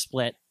 we're going to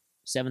split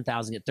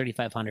 7,000, get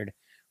 3,500.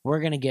 We're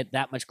going to get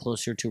that much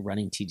closer to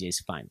running TJ's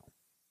final.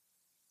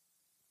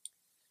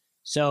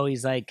 So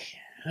he's like,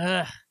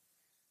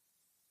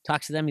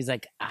 talks to them. He's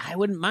like, I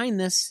wouldn't mind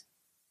this.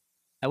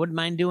 I wouldn't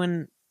mind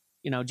doing,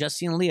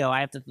 Justine and Leo.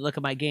 I have to look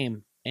at my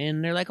game.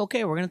 And they're like,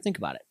 okay, we're going to think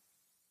about it.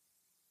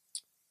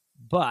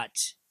 But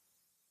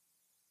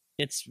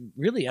it's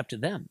really up to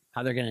them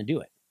how they're going to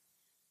do it.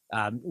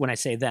 When I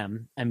say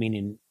them, I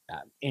mean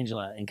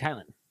Angela and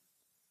Kylan.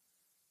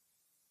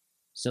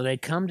 So they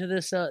come to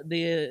this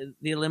the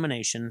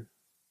elimination.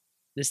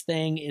 This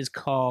thing is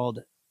called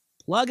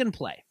Plug and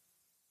Play.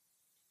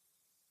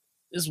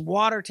 This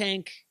water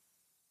tank,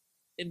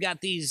 they've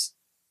got these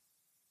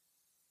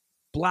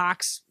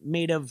blocks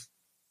made of,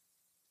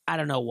 I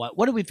don't know what.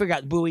 What did we figure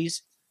out?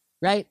 Buoys,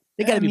 right?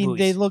 They got to be buoys.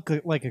 They look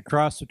like a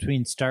cross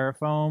between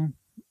styrofoam.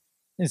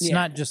 It's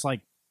not just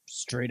like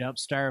straight up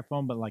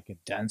styrofoam, but like a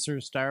denser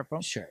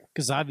styrofoam. Sure.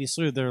 Because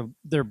obviously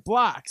they're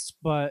blocks,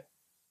 but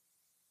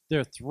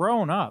they're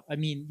thrown up. I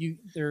mean,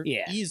 they're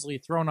easily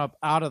thrown up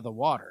out of the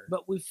water.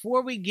 But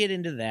before we get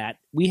into that,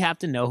 we have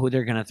to know who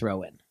they're going to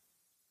throw in.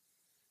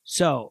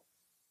 So,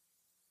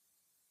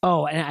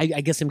 and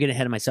I guess I'm getting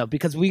ahead of myself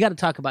because we got to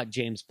talk about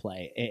James'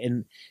 play.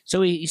 And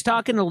so he's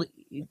talking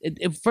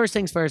to, first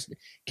things first,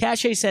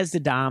 Cachet says to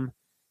Dom,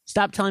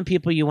 stop telling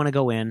people you want to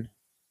go in.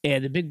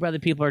 And the Big Brother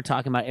people are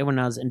talking about everyone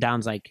else. And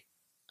Dom's like,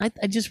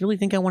 I just really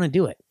think I want to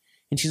do it.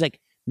 And she's like,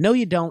 no,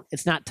 you don't.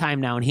 It's not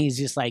time now. And he's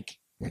just like,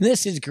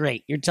 this is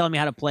great. You're telling me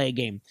how to play a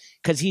game.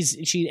 Because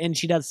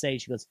she does say,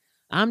 she goes,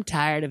 I'm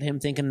tired of him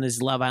thinking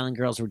these Love Island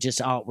girls we're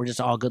just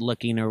all good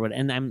looking or what.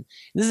 And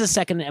this is the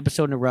second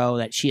episode in a row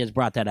that she has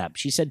brought that up.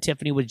 She said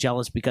Tiffany was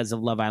jealous because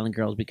of Love Island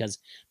girls because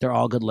they're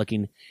all good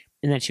looking.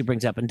 And then she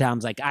brings up, and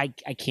Dom's like, I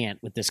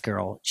can't with this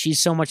girl. She's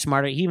so much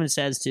smarter. He even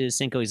says to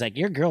Cinco, he's like,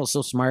 your girl's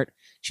so smart.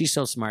 She's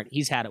so smart.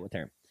 He's had it with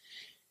her.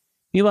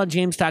 Meanwhile,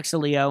 James talks to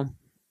Leo,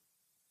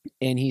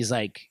 and he's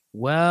like,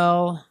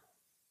 well,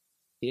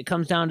 it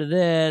comes down to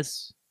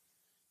this.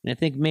 And I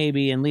think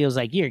maybe, and Leo's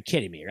like, you're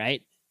kidding me,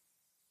 right?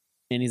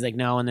 And he's like,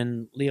 no. And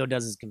then Leo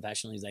does his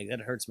confessional. He's like, that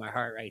hurts my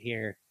heart right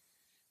here.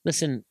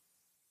 Listen,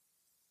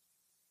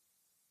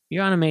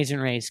 you're on Amazing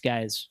Race,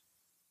 guys.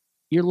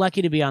 You're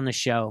lucky to be on the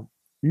show.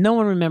 No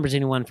one remembers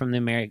anyone from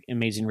the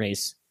Amazing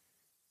Race.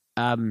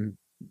 I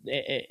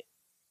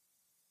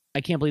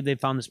can't believe they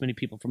found this many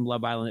people from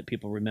Love Island that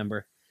people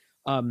remember.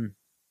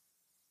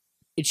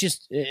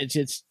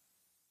 It's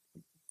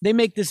they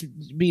make this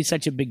be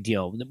such a big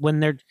deal when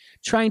they're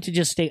trying to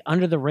just stay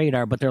under the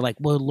radar, but they're like,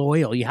 well,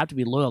 loyal. You have to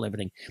be loyal to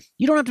everything.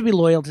 You don't have to be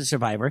loyal to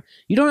Survivor.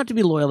 You don't have to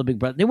be loyal to Big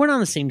Brother. They weren't on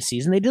the same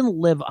season. They didn't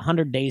live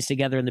 100 days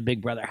together in the Big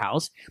Brother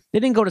house. They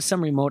didn't go to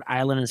some remote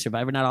island in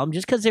Survivor, not all of them,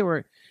 just because they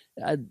were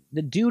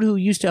the dude who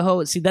used to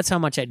host. See, that's how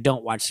much I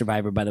don't watch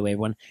Survivor, by the way,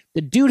 everyone.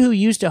 The dude who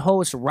used to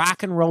host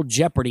Rock and Roll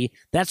Jeopardy,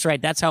 that's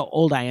right, that's how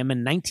old I am,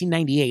 in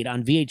 1998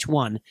 on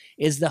VH1,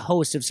 is the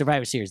host of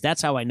Survivor Series.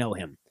 That's how I know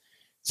him.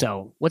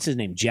 So, what's his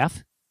name?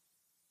 Jeff?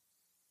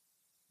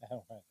 I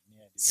don't have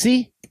any idea.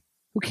 See?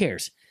 Who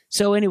cares?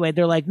 So anyway,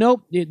 they're like,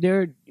 nope,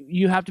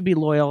 you have to be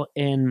loyal.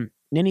 And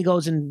then he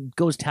goes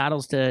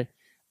tattles to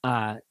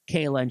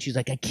Kayla, and she's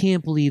like, I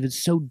can't believe it's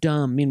so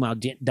dumb. Meanwhile,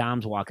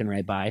 Dom's walking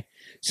right by.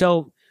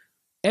 So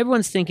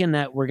everyone's thinking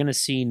that we're going to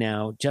see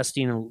now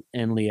Justine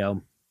and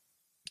Leo.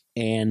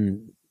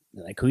 And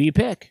like, who you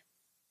pick?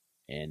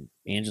 And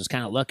Angela's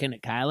kind of looking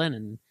at Kylan,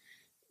 and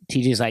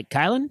TJ's like,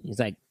 Kylan? He's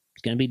like,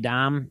 it's going to be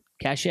Dom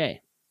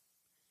Cachet.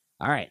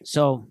 All right,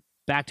 so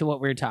back to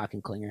what we were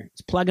talking, Klinger.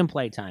 It's plug and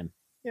play time.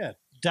 Yeah,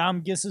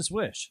 Dom gets his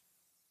wish.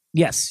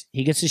 Yes,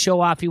 he gets to show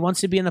off. He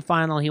wants to be in the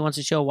final. He wants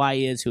to show why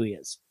he is who he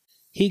is.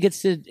 He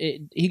gets to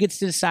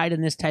decide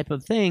in this type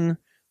of thing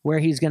where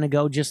he's going to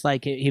go, just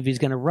like if he's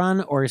going to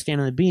run or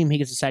stand on the beam. He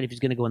gets to decide if he's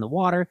going to go in the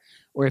water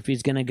or if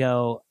he's going to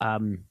go,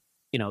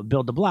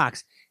 build the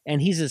blocks.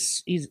 And he's a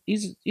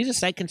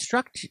site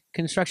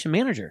construction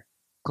manager,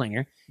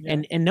 Klinger,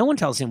 Yeah. and no one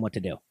tells him what to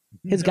do.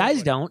 His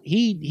guys don't.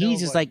 He's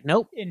just like,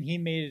 nope. And he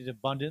made it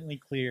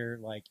abundantly clear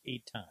like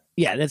 8 times.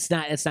 Yeah, that's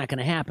not going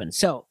to happen.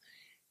 So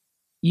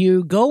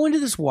you go into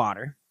this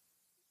water,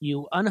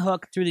 you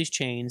unhook through these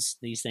chains,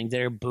 these things that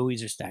are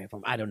buoys or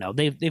styrofoam. I don't know.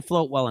 They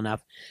float well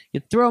enough.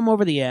 You throw them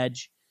over the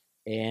edge,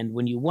 and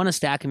when you want to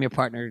stack them, your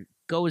partner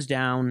goes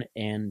down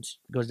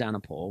a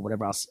pole,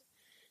 whatever else.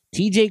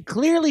 TJ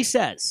clearly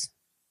says,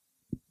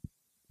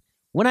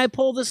 when I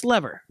pull this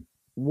lever,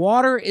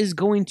 water is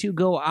going to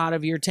go out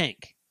of your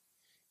tank.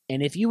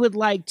 And if you would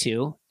like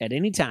to, at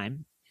any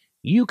time,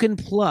 you can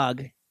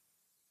cover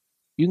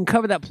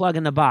that plug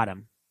in the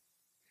bottom.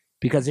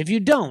 Because if you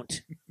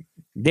don't,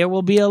 there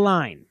will be a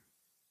line.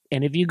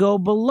 And if you go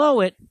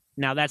below it,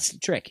 now that's the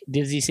trick.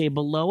 Does he say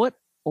below it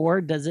or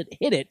does it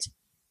hit it?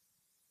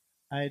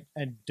 I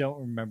don't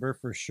remember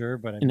for sure,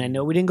 but I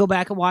know we didn't go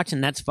back and watch,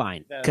 and that's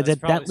fine. Because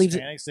that leaves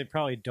it. They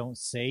probably don't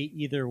say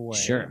either way.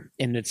 Sure.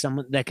 And it's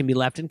someone that can be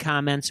left in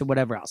comments or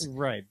whatever else.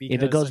 Right. Because,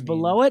 if it goes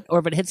below it or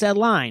if it hits that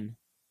line,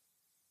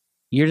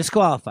 you're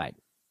disqualified.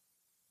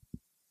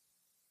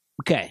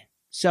 Okay,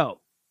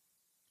 so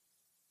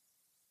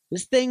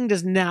this thing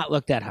does not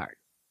look that hard.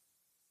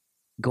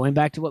 Going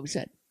back to what we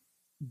said.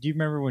 Do you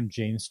remember when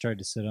James tried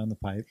to sit on the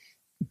pipe?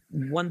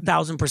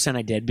 1,000%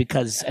 I did,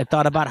 because I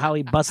thought about how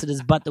he busted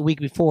his butt the week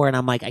before, and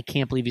I'm like, I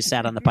can't believe he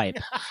sat on the pipe.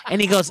 And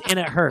he goes, and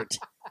it hurt.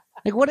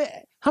 Like, what?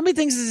 How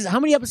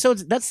many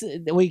episodes?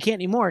 You can't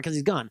anymore because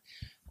he's gone.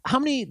 How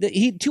many?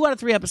 2 out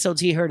of 3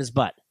 episodes he hurt his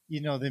butt. You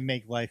know, they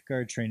make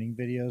lifeguard training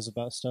videos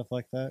about stuff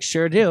like that.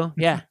 Sure do.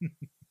 Yeah.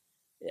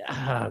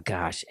 Oh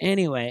gosh.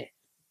 Anyway,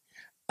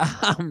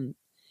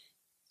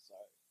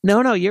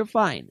 no, you're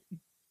fine.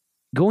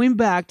 Going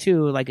back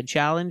to like a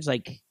challenge,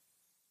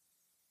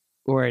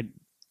 or an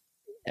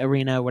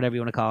arena, whatever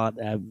you want to call it,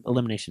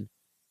 elimination.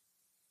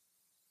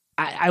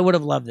 I would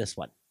have loved this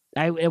one.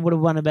 It would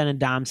have wanted to been a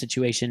Dom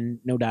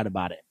situation, no doubt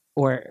about it,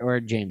 or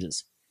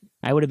James's.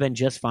 I would have been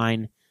just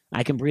fine.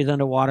 I can breathe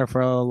underwater for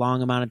a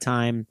long amount of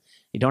time.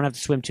 You don't have to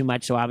swim too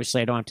much, so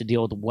obviously I don't have to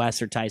deal with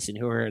Wes or Tyson,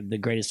 who are the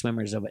greatest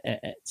swimmers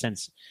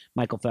since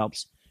Michael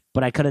Phelps.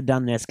 But I could have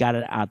done this, got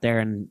it out there,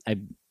 and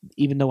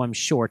even though I'm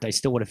short, I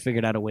still would have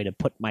figured out a way to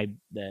put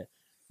the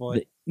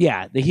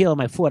heel of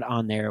my foot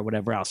on there or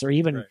whatever else. Or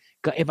even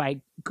if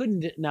I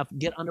couldn't enough,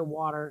 get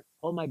underwater,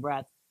 hold my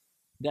breath,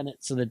 done it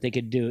so that they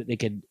could do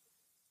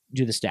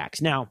the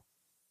stacks. Now,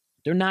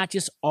 they're not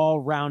just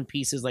all round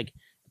pieces like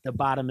the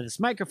bottom of this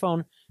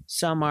microphone.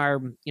 Some are,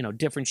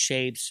 different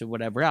shapes or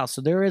whatever else.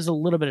 So there is a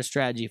little bit of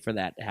strategy for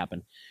that to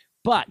happen.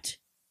 But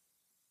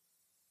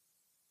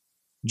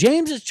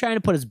James is trying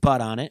to put his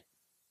butt on it.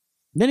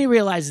 Then he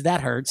realizes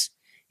that hurts.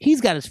 He's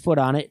got his foot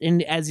on it.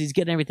 And as he's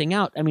getting everything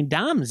out,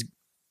 Dom's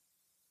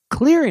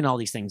clearing all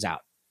these things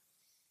out.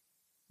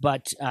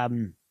 But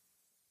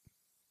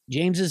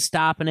James is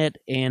stopping it,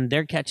 and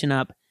they're catching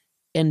up.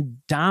 And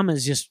Dom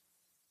is just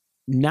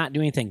not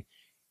doing anything.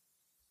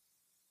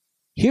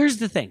 Here's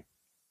the thing.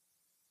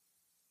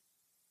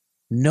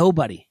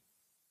 Nobody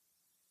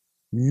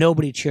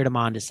cheered him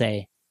on to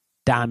say,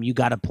 Dom, you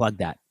got to plug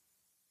that.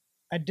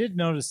 I did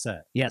notice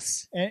that.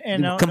 Yes. And I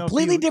don't know if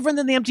completely you- different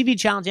than the MTV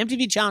Challenge. The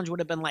MTV Challenge would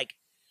have been like,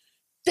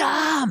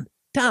 Dom.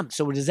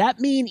 So does that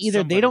mean either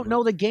Somebody they don't would.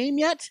 know the game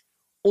yet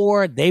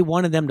or they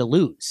wanted them to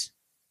lose?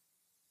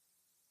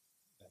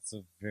 That's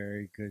a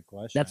very good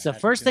question. That's I the had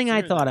to first thing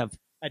I consider thought that. of.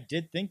 I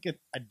did think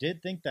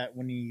that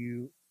when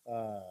you,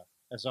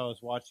 as I was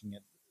watching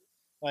it,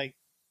 like,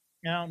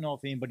 I don't know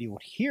if anybody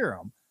would hear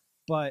him,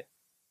 but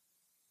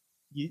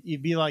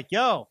you'd be like,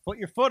 "Yo, put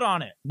your foot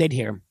on it." They'd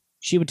hear him.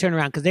 She would turn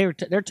around because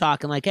they're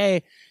talking like,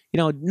 hey,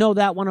 know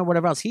that one or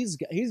whatever else. He's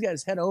got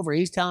his head over.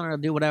 He's telling her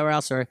to do whatever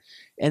else, and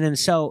then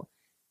so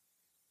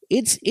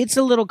it's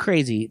a little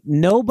crazy.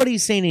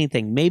 Nobody's saying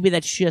anything. Maybe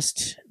that's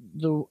just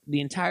the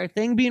entire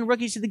thing being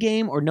rookies to the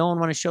game, or no one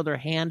want to show their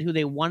hand who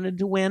they wanted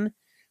to win.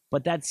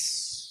 But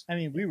that's. I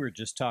mean, we were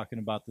just talking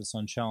about this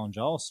on Challenge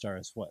All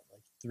Stars, like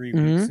 3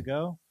 Mhm. weeks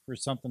ago for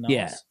something else.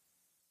 Yeah.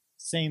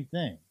 Same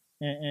thing,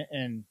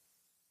 and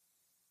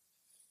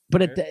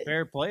But at the,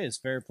 fair play is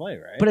fair play,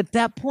 right? But at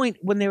that point,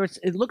 when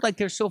it looked like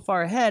they're so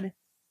far ahead,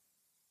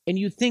 and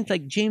you think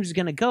like James is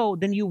going to go,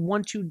 then you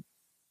want to.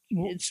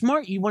 It's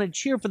smart. You want to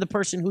cheer for the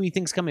person who you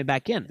think's coming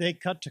back in. they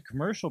cut to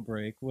commercial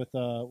break with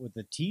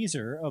a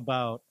teaser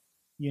about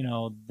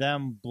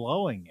them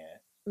blowing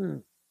it.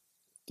 Mm.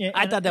 And-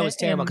 I thought that was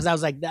terrible and- because I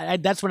was like,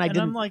 that's when I and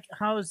didn't. I'm like,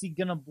 how is he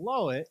gonna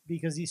blow it?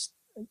 Because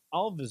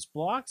all of his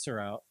blocks are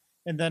out.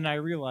 And then I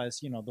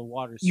realized, the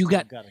water's You still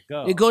got- gotta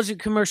go. It goes to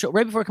commercial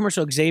right before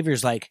commercial.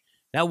 Xavier's like,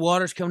 that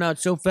water's coming out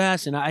so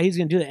fast, and he's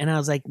gonna do that. And I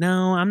was like,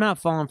 no, I'm not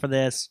falling for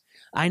this.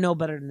 I know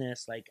better than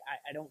this. Like,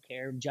 I don't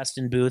care.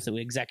 Justin Booth, the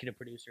executive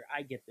producer,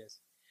 I get this.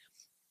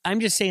 I'm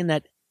just saying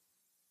that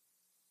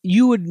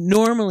you would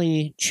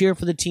normally cheer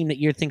for the team that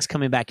you think's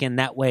coming back in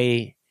that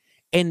way,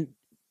 and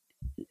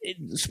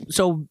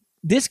so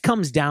this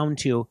comes down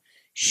to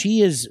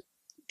she is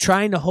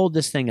trying to hold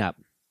this thing up,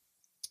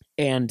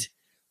 and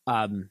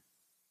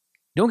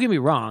don't get me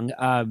wrong,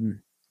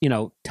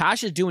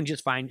 Tasha's doing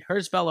just fine.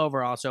 Hers fell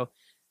over also.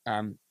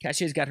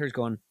 Cashier's got hers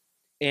going,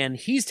 and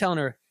he's telling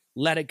her,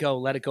 let it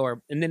go.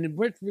 And then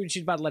when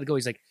she's about to let it go,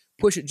 he's like,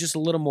 push it just a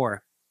little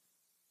more.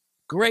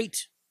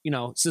 Great,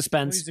 Well,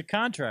 suspense. he's a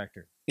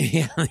contractor.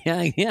 Yeah.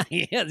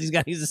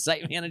 He's a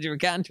site manager for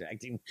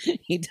contracting.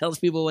 He tells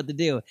people what to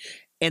do.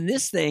 And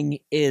this thing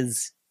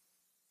is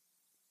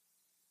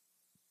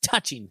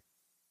touching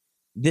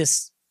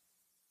this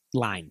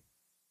line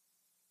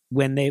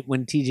when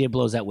TJ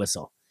blows that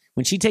whistle.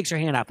 When she takes her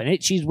hand off,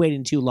 and she's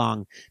waiting too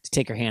long to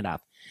take her hand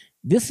off.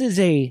 This is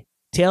a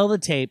tail of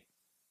the tape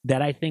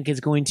that I think is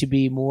going to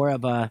be more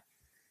of a,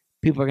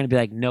 people are going to be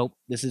like, nope,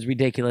 this is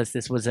ridiculous.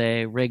 This was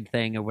a rigged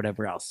thing or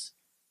whatever else.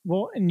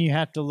 Well, and you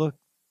have to look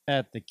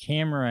at the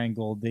camera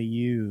angle they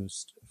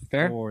used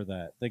Fair? for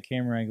that. The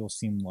camera angle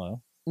seemed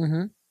low.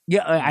 Mm-hmm.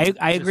 Yeah,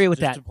 I agree with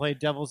just that. To play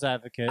devil's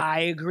advocate.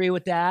 I agree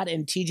with that.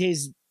 And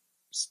TJ's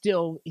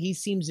he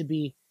seems to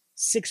be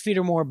 6 feet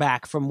or more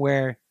back from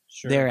where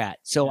Sure. they're at.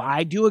 So Yeah.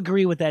 I do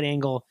agree with that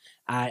angle.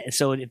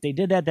 So if they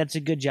did that, that's a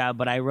good job.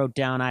 But I wrote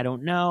down, I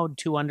don't know,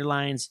 2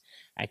 underlines.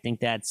 I think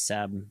that's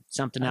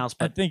something else.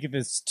 I But think if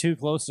it's too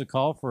close to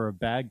call for a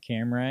bad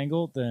camera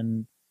angle,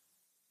 then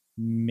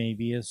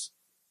maybe it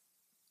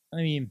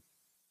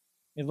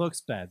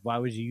looks bad. Why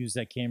would you use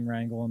that camera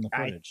angle in the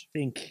footage?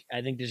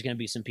 I think there's going to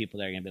be some people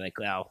that are going to be like,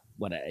 well,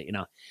 what,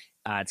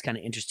 it's kind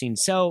of interesting.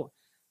 So,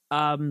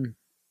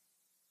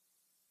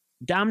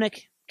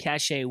 Dominic,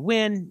 Cachet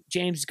win.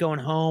 James is going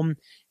home.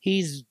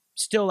 He's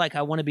still like,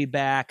 I want to be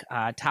back.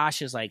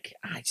 Tasha's like,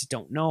 I just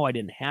don't know. I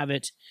didn't have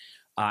it.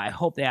 I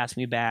hope they ask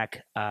me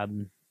back.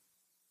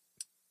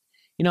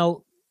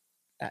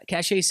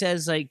 Cachet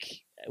says, like,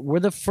 we're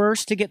the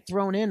first to get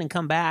thrown in and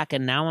come back,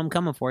 and now I'm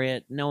coming for you.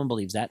 No one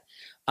believes that.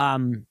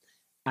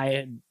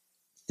 I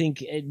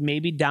think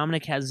maybe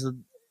Dominic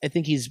I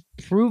think he's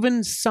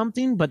proven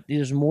something, but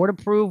there's more to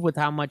prove with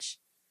how much,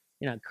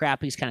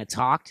 crap he's kind of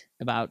talked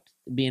about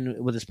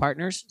being with his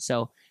partners.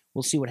 So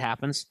we'll see what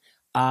happens.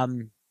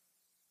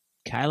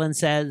 Kylan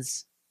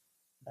says,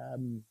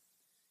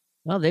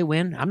 well, they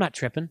win. I'm not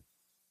tripping.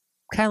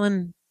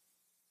 Kylan,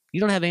 you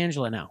don't have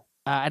Angela now.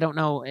 I don't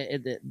know.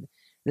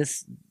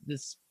 This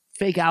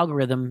fake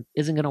algorithm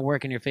isn't going to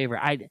work in your favor.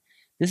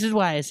 This is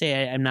why I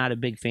say I'm not a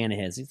big fan of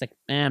his. He's like,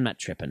 I'm not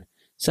tripping.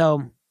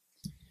 So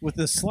With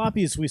the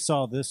sloppies we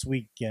saw this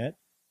week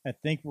I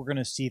think we're going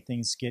to see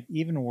things get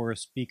even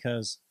worse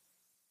because,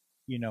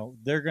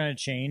 they're going to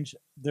change.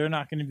 They're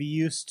not going to be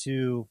used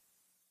to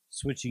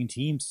switching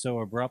teams so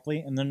abruptly,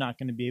 and they're not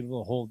going to be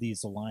able to hold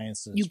these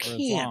alliances You for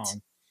can't. as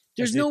long.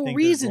 there's they no think they're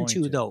reason going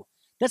to, to. though.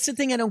 That's the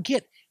thing I don't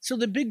get. So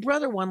the Big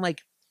Brother one,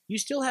 like, you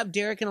still have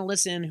Derek and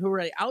Alyssa in who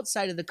are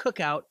outside of the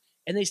cookout,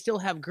 and they still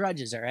have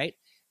grudges, all right?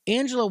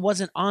 Angela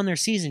wasn't on their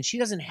season. She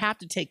doesn't have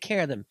to take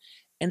care of them.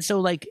 And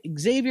so, like,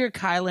 Xavier,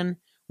 Kylan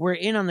were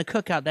in on the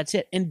cookout. That's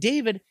it. And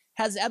David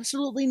has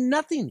absolutely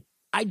nothing.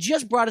 I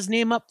just brought his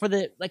name up for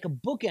a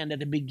bookend at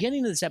the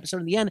beginning of this episode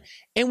and the end,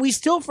 and we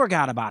still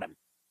forgot about him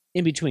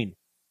in between.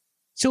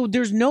 So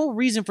there's no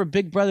reason for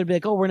Big Brother to be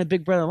like, oh, we're in a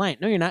Big Brother line.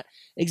 No, you're not.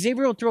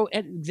 Xavier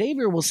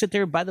will sit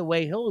there, by the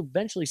way, he'll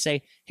eventually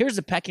say, here's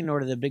the pecking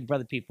order of the Big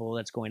Brother people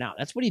that's going out.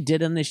 That's what he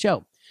did on this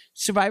show.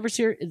 Survivor,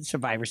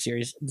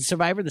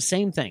 the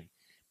same thing.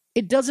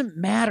 It doesn't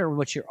matter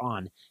what you're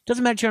on. It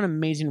doesn't matter if you're on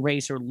Amazing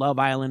Race or Love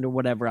Island or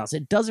whatever else.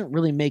 It doesn't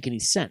really make any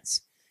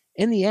sense.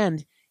 In the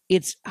end,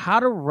 it's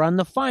how to run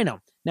the final.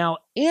 Now,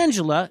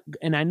 Angela,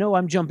 and I know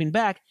I'm jumping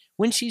back,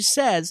 when she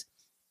says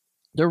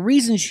the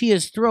reason she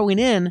is throwing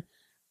in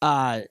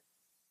why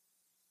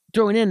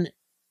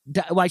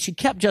she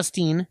kept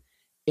Justine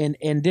and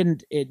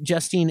didn't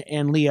Justine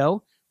and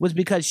Leo was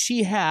because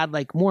she had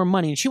like more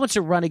money and she wants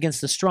to run against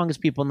the strongest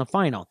people in the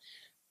final.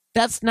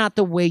 That's not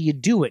the way you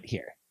do it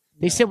here.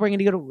 They said we're going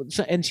to go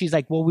to, and she's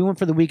like, well, we went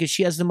for the weakest.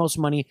 She has the most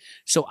money.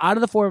 So out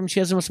of the four of them, she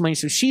has the most money.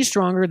 So she's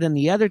stronger than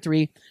the other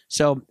three.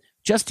 So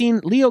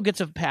Leo gets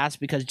a pass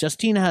because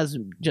Justine has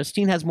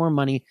more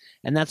money,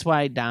 and that's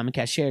why Dom and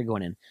Cachet are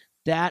going in.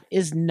 That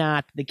is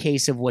not the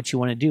case of what you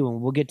want to do,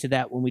 and we'll get to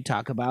that when we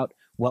talk about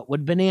what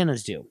would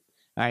bananas do.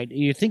 All right,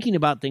 you're thinking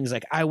about things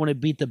like, I want to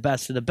beat the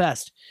best of the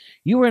best.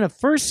 You were in a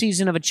first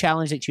season of a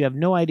challenge that you have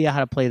no idea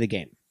how to play the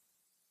game.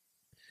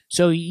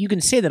 So you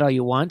can say that all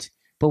you want,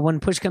 but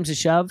when push comes to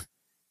shove,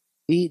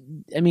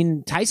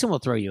 Tyson will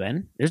throw you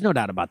in. There's no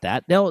doubt about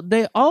that.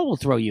 They all will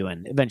throw you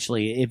in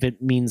eventually if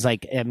it means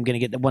like I'm going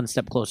to get one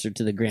step closer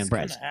to the grand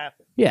prize.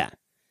 Yeah.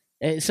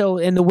 So,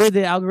 and the way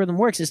the algorithm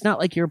works, it's not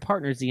like you're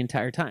partners the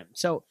entire time.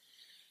 So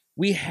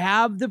we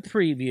have the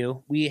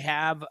preview. We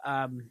have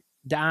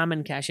Dom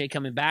and Cachet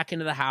coming back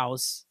into the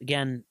house.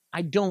 Again,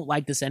 I don't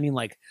like this ending.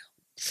 Like,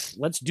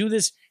 let's do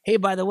this. Hey,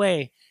 by the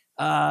way,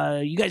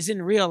 you guys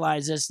didn't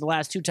realize this the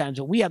last two times,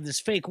 but we have this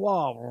fake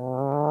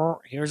wall.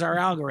 Here's our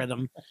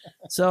algorithm.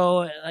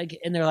 So, like,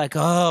 and they're like,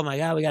 oh my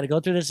God, we got to go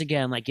through this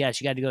again. Like,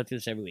 yes, you got to go through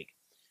this every week.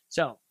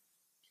 So,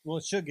 well,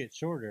 it should get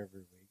shorter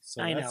every week.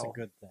 So that's a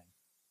good thing.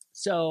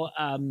 So,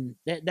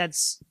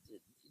 that's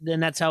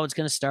how it's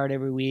going to start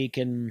every week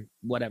and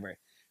whatever.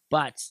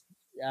 But,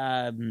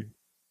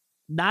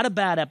 not a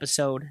bad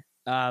episode.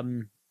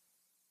 Like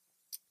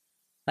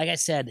I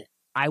said,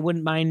 I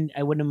wouldn't mind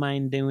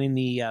doing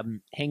the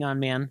Hang On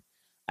Man.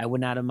 I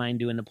would not have mind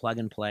doing the Plug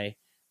and Play.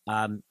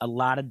 A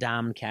lot of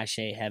Dom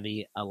Cachet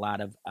heavy, a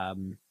lot of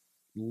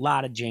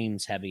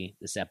James heavy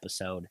this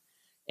episode,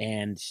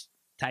 and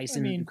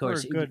Tyson. Of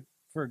course,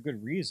 for a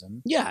good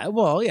reason. Yeah,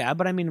 well, yeah,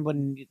 but I mean,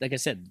 when, like I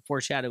said,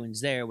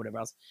 foreshadowing's there, whatever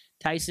else.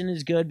 Tyson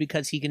is good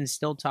because he can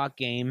still talk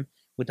game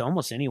with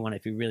almost anyone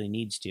if he really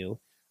needs to.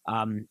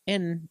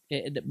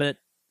 But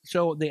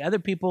so the other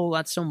people,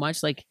 not so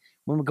much. Like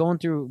when we're going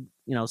through,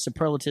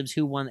 superlatives,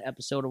 who won the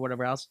episode or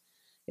whatever else,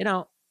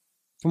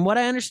 from what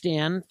I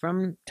understand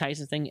from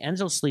Tyson thing,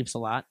 Enzo sleeps a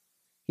lot.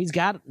 He's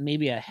got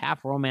maybe a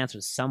half romance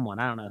with someone.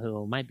 I don't know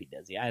who. It might be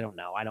Desi. I don't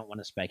know. I don't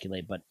want to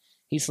speculate, but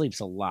he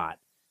sleeps a lot.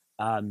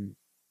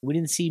 We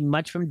didn't see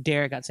much from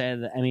Derek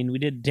outside of we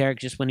did Derek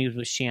just when he was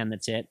with Shan.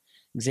 That's it.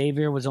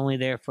 Xavier was only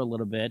there for a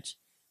little bit.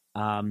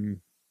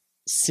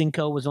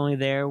 Cinco was only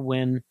there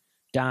when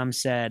Dom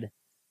said,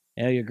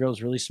 "Hey, your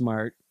girl's really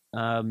smart."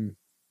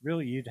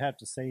 Really, you'd have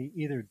to say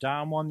either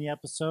Dom won the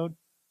episode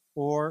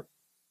or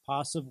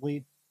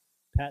possibly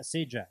Pat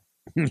Sajak.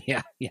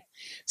 yeah.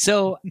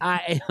 So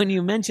when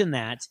you mentioned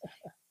that,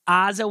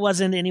 Azza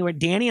wasn't anywhere.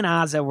 Danny and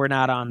Azza were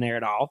not on there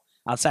at all,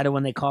 outside of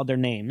when they called their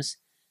names.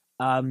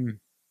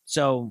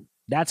 So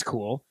that's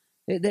cool.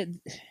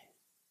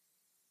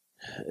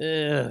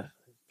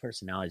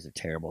 Personalities are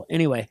terrible.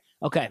 Anyway,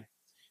 okay.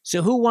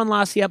 So who won,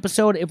 lost the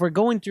episode? If we're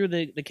going through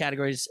the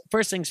categories,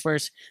 first things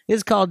first, this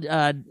is called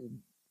the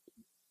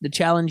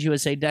Challenge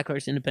USA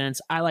Declaration of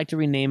Independence. I like to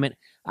rename it.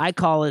 I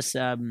call this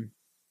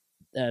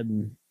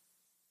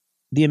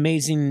the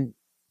Amazing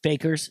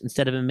Fakers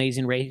instead of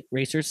Amazing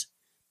Racers.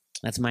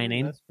 That's my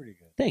name. That's pretty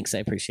good. Thanks, I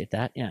appreciate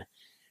that. Yeah,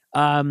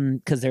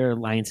 because their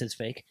alliance is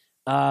fake.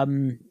 Of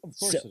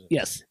course it is.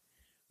 Yes.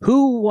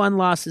 Who won,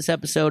 lost this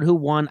episode? Who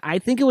won? I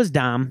think it was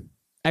Dom.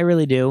 I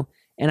really do.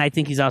 And I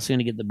think he's also going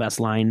to get the best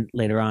line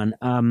later on.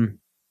 But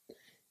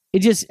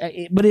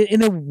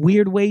in a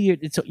weird way, you're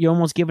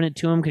almost giving it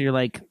to him because you're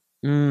like,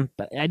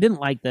 but I didn't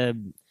like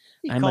He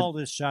called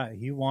his shot.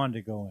 He wanted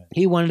to go in.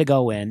 He wanted to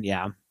go in,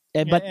 yeah.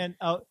 Anytime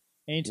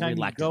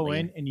you go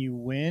in and you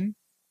win,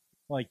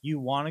 like you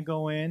want to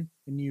go in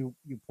and you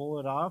pull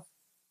it off,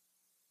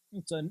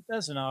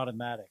 that's an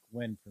automatic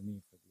win for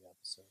me for the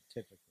episode,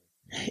 typically.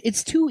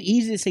 It's too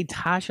easy to say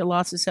Tasha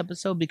lost this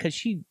episode because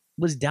she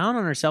was down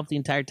on herself the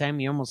entire time.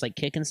 You're almost like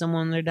kicking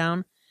someone when they're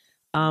down.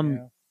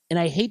 And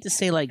I hate to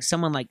say like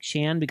someone like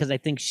Shan because I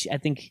think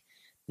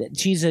that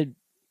she's a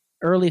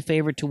early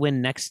favorite to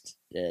win next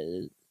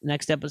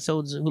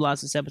episodes. Who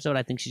lost this episode?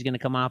 I think she's going to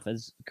come off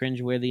as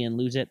cringeworthy and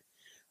lose it.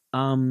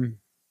 I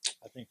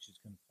think she's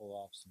going to pull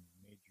off some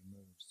major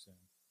moves soon.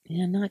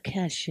 Yeah, not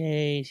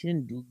Cachet. She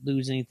didn't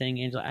lose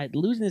anything. Angela,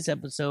 losing this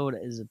episode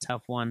is a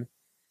tough one.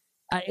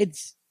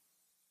 It's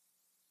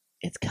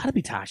got to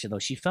be Tasha though.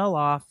 She fell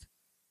off.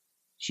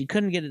 She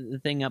couldn't get the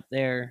thing up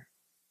there.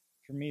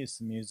 For me, it's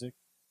the music. I mean, Tasha, she didn't lose anything. She just, she didn't lose anything. For me, it's the music.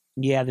 She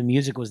Yeah, the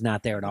music was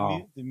not there at The,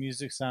 all. the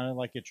music sounded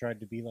like it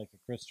tried to be like a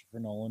Christopher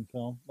Nolan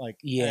film. Like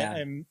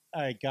Yeah.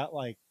 I got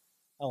like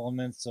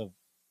elements of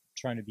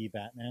trying to be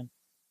Batman.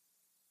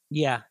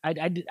 Yeah,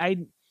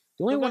 the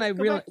only one I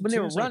realized when they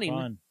were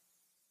running,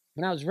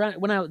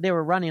 they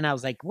were running, I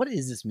was like, what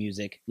is this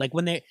music? Like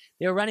when they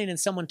were running and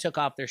someone took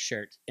off their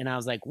shirt, and I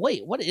was like,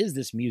 wait, what is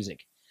this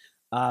music?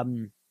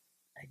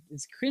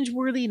 It's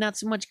cringeworthy, not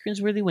so much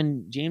cringeworthy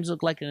when James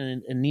looked like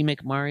an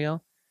anemic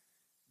Mario.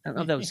 I don't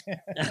know if that was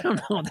I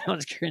don't know if that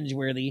was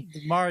cringeworthy.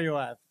 The Mario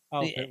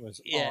outfit was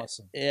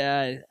awesome.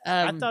 Yeah,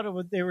 I thought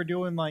they were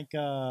doing like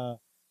a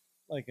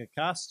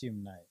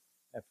costume night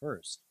at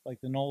first, like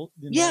the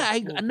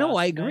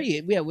I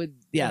agree. Night. Yeah,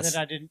 yes.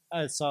 And then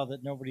I saw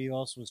that nobody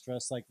else was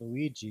dressed like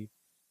Luigi,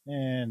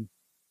 and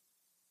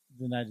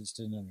then I just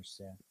didn't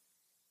understand.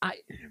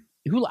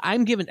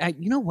 I'm giving.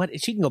 You know what?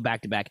 She can go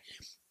back to back.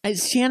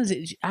 Shannon's,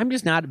 I'm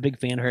just not a big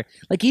fan of her.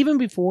 Like even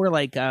before,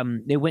 like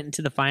they went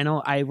into the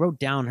final, I wrote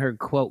down her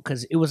quote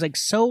because it was like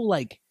so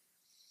like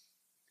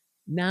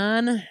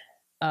non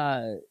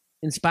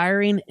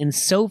inspiring and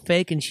so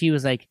fake, and she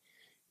was like,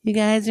 "You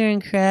guys are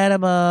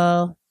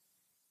incredible."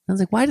 I was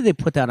like, "Why did they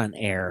put that on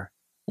air?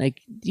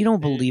 Like you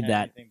don't believe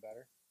that."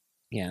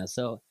 Yeah.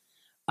 So,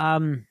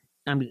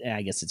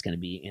 I guess it's gonna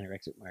be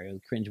Anorexic Mario,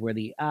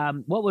 cringeworthy.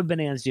 What would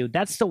Bananas do?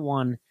 That's the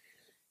one.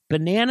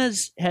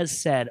 Bananas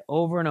has said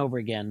over and over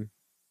again,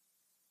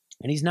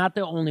 and he's not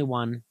the only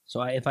one.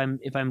 So if I'm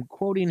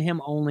quoting him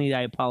only,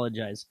 I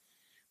apologize.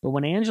 But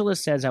when Angela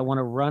says, "I want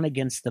to run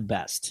against the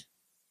best,"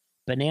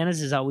 Bananas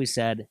has always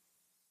said,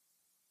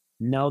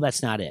 "No,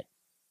 that's not it."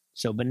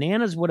 So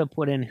Bananas would have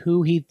put in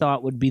who he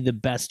thought would be the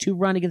best to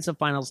run against the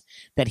finals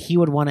that he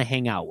would want to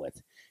hang out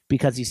with,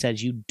 because he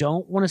says you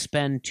don't want to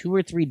spend 2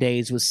 or 3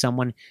 days with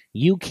someone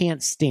you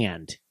can't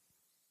stand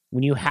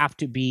when you have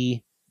to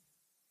be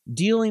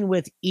dealing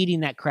with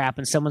eating that crap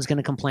and someone's going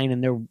to complain,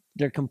 and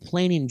their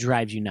complaining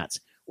drives you nuts,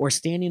 or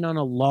standing on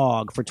a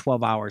log for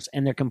 12 hours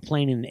and they're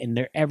complaining, and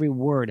their every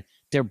word,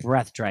 their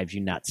breath drives you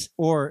nuts.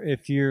 Or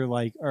if you're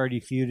like already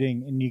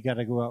feuding and you got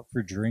to go out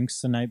for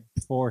drinks the night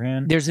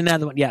beforehand. There's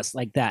another one. Yes.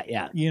 Like that.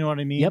 Yeah. You know what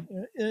I mean? Yep.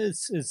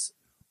 It's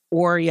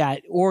or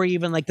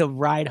even like the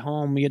ride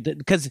home,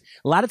 because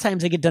a lot of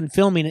times they get done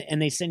filming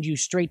and they send you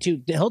straight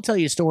to, he'll tell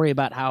you a story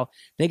about how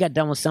they got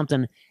done with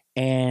something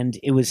and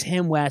it was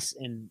him, Wes,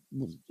 and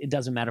it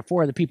doesn't matter,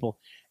 4 other people.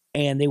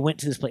 And they went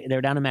to this place. They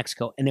were down in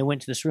Mexico, and they went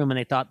to this room, and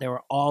they thought they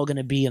were all going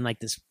to be in like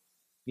this,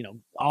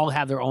 all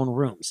have their own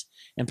rooms.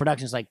 And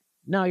production's like,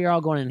 no, you're all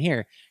going in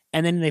here.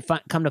 And then they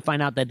come to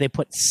find out that they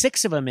put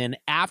 6 of them in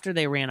after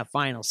they ran a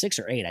final, 6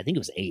 or 8. I think it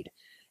was 8.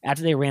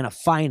 After they ran a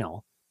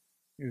final.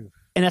 Oof.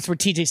 And that's where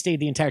TJ stayed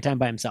the entire time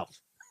by himself.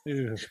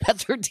 Oof.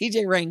 That's where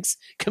TJ ranks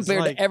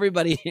compared to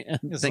everybody.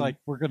 It's like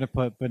we're going to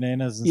put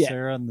Bananas and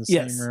Sarah in the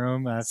same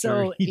room. After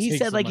so he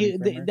said like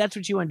that's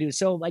what you want to do.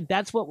 So like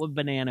that's what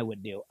Banana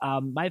would do.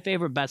 My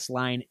favorite best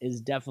line is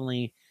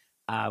definitely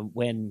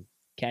when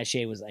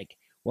Cache was like,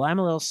 well, I'm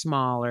a little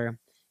smaller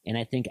and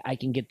I think I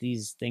can get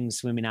these things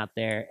swimming out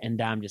there. And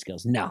Dom just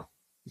goes, no.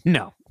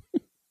 That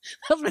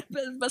was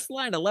my best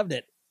line. I loved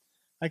it.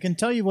 I can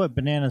tell you what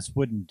Bananas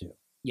wouldn't do.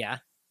 Yeah.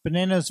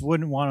 Bananas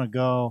wouldn't want to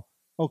go,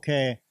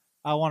 okay,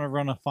 I want to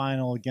run a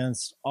final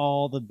against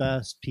all the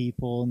best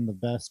people and the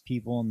best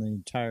people in the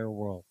entire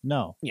world.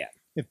 No. Yeah.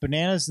 If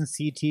Bananas and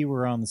CT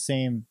were on the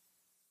same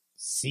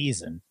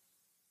season,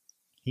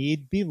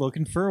 he'd be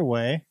looking for a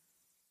way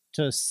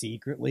to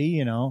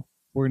secretly,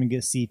 we're going to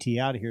get CT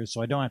out of here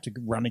so I don't have to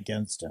run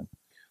against him.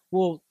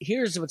 Well,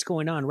 here's what's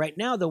going on right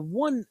now. The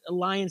one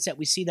alliance that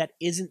we see that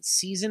isn't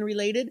season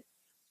related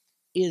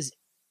is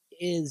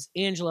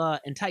Angela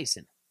and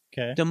Tyson.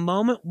 Okay. The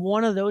moment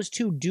one of those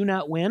two do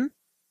not win,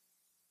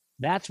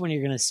 that's when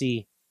you're going to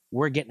see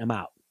we're getting them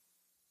out.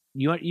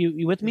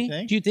 You with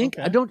me? Do you think?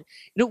 Okay. I don't.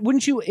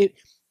 Wouldn't you?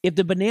 If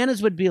the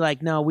Bananas would be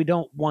like, no, we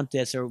don't want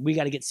this, or we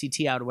got to get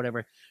CT out, or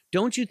whatever.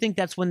 Don't you think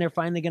that's when they're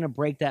finally going to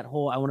break that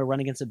whole I want to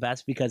run against the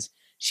best, because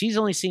she's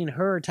only seen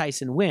her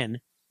Tyson win,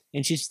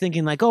 and she's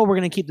thinking like, oh, we're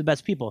going to keep the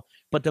best people.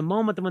 But the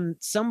moment when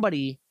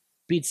somebody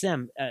beats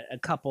them, a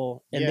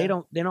couple, and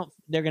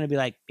they're going to be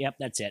like, yep,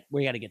 that's it.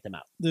 We got to get them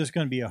out. There's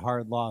going to be a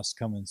hard loss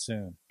coming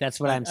soon. That's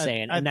what I'm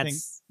saying. I think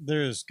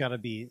there's got to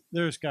be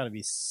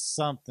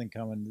something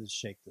coming to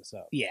shake this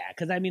up. Yeah,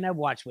 because I mean, I've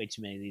watched way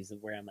too many of these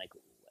where I'm like,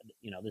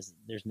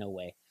 there's no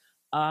way.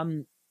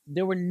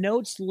 There were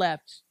notes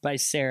left by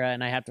Sarah,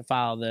 and I have to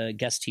follow the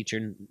guest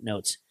teacher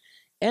notes.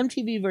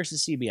 MTV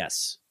versus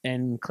CBS,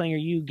 and Klinger,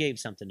 you gave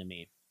something to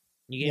me.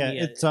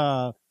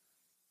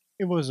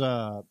 It was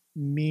a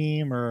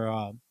meme,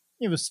 or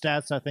it was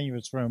stats. I think it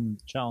was from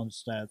Challenge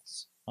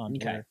Stats on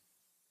Twitter.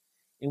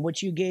 And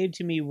what you gave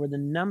to me were the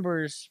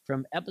numbers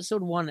from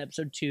episode 1,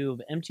 episode 2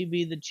 of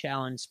MTV The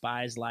Challenge: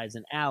 Spies, Lies,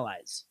 and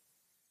Allies,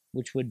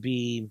 which would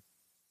be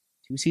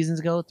 2 seasons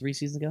ago, 3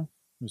 seasons ago.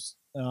 It was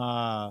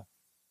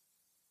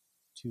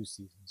 2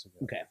 seasons ago.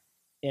 Okay,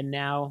 and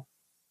now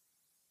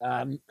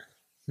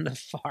the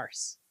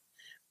farce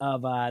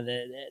of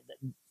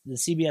the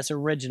CBS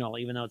original,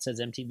 even though it says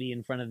MTV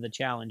in front of the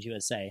Challenge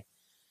USA.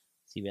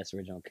 CBS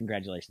original.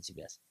 Congratulations,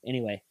 CBS.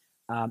 Anyway,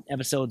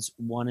 episodes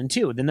 1 and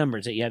 2, the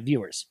numbers that you have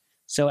viewers.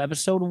 So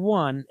episode 2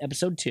 of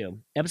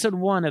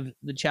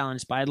the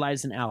challenge, Spies,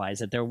 Lies, and Allies,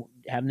 that they're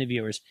having the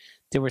viewers,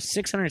 there were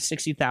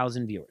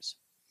 660,000 viewers.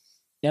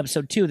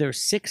 Episode 2, there were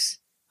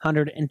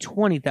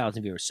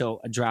 620,000 viewers,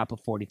 so a drop of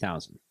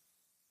 40,000.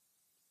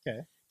 Okay.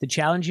 The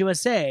Challenge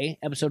USA,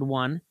 episode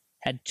 1,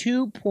 had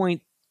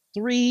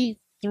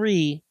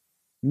 2.33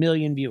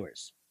 million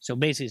viewers. So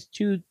basically, it's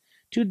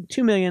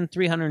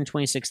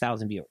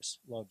 2,326,000 viewers.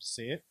 Love to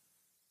see it.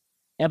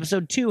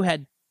 Episode 2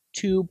 had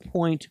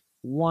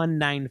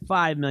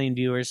 2.195 million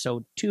viewers,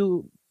 so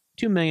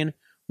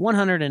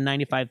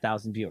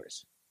 2,195,000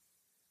 viewers.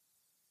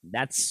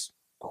 That's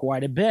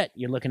quite a bit.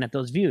 You're looking at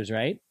those views,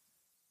 right?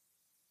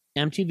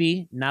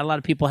 MTV, not a lot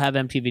of people have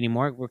MTV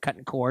anymore. We're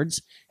cutting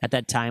cords at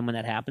that time when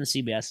that happened.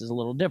 CBS is a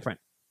little different.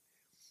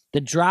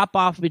 The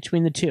drop-off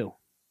between the two,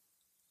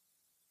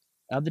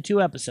 of the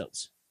two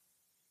episodes,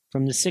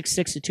 from the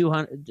 6,600 to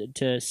 200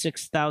 to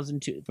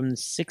 6,000 to from the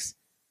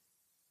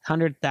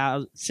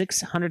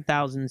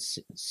 600,000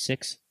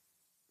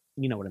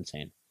 you know what I'm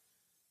saying,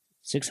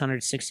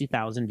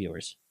 660,000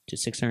 viewers to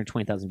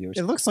 620,000 viewers.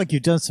 It looks like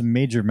you've done some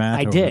major math.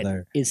 I over did.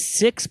 there. Is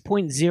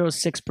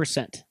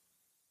 6.06%.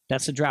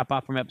 That's the drop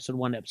off from episode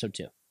 1 to episode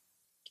 2.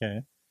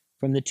 Okay.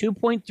 From the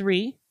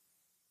 2.3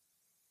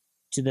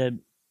 to the,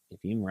 if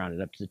you even round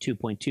it up to the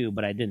 2.2,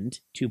 but I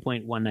didn't,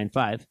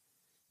 2.195,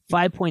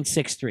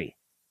 5.63.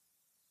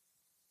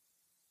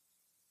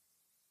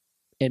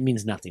 It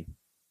means nothing.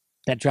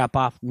 That drop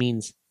off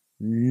means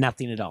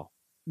nothing at all.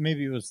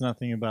 Maybe it was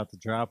nothing about the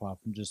drop off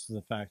and just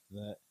the fact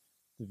that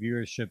the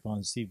viewership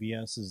on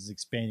CBS is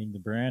expanding the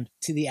brand.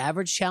 To the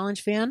average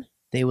challenge fan,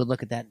 they would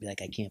look at that and be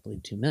like, I can't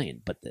believe 2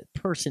 million. But the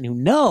person who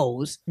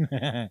knows,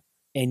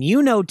 and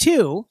you know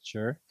too,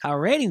 Sure. how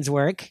ratings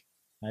work,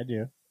 I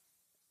do.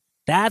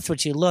 that's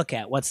what you look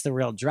at. What's the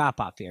real drop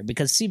off here?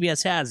 Because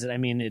CBS has it. I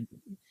mean,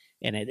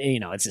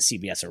 it's a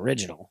CBS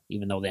original,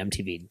 even though the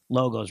MTV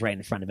logo is right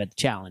in front of it, the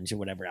challenge or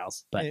whatever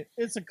else. But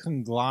It's a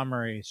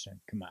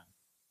conglomeration. Come on.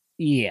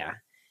 yeah,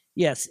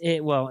 yes.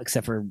 Well,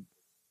 except for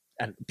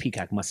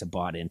Peacock must have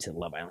bought into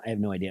Love Island. I have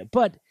no idea,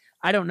 but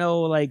I don't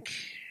know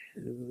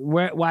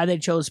why they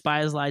chose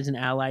Spies, Lies, and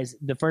Allies.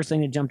 The first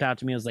thing that jumped out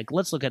to me was like,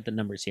 let's look at the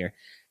numbers here.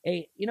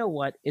 Hey, you know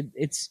what?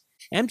 It's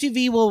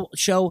MTV will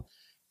show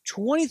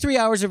 23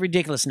 hours of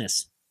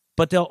ridiculousness,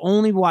 but you'll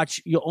only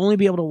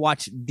be able to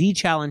watch the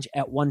challenge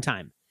at one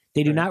time.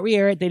 They do not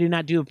re-air it. They do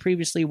not do it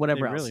previously,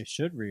 whatever else. They really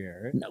should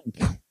re-air it. No.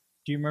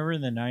 Do you remember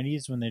in the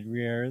 90s when they'd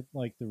re-air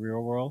like The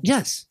Real World?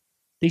 Yes.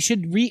 They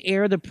should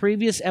re-air the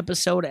previous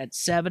episode at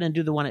 7 and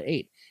do the one at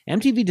 8.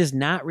 MTV does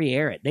not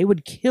re-air it. They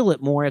would kill it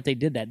more if they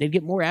did that. They'd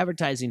get more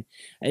advertising.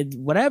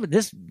 Whatever.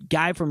 This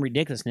guy from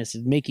Ridiculousness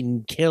is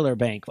making killer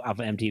bank off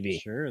of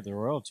MTV. Sure, the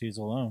royalties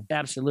alone.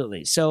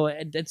 Absolutely. So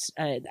that's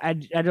I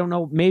don't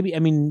know. Maybe, I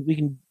mean, we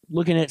can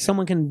look at it.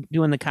 Someone can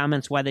do in the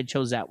comments why they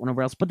chose that one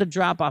over else. But the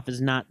drop-off is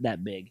not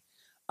that big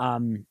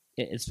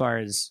as far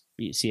as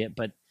you see it.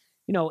 But,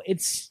 you know,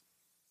 it's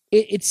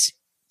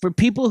for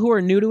people who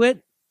are new to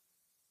it,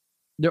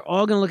 they're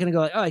all going to look at it and go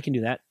like, oh, I can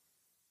do that.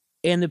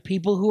 And the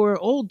people who are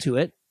old to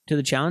it, to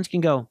the challenge,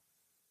 can go,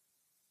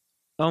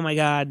 oh my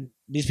God,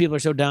 these people are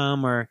so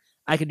dumb, or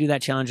I could do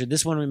that challenge, or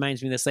this one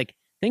reminds me of this. Like,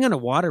 Thing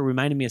Underwater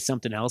reminded me of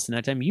something else. And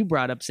that time you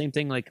brought up same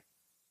thing, like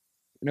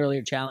an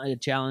earlier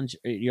challenge.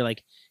 You're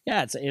like,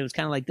 yeah, it was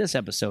kind of like this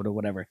episode or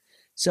whatever.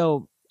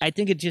 So I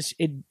think it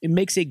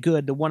makes a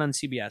good, the one on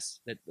CBS,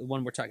 the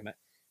one we're talking about,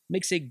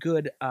 makes a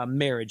good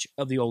marriage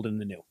of the old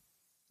and the new.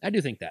 I do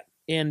think that.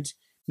 And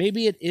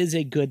maybe it is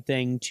a good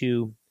thing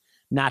to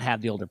not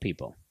have the older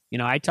people. You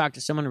know, I talked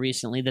to someone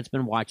recently that's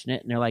been watching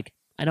it, and they're like,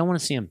 I don't want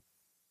to see him.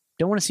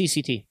 Don't want to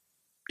see CT.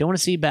 Don't want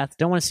to see Beth.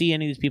 Don't want to see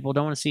any of these people.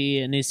 Don't want to see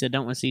Anissa.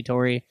 Don't want to see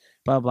Tori,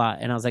 blah, blah.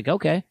 And I was like,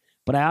 okay.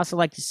 But I also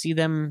like to see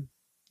them,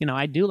 you know,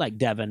 I do like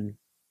Devin,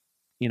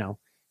 you know,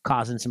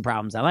 causing some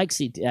problems. I like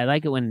I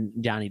like it when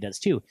Johnny does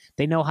too.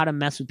 They know how to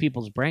mess with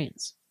people's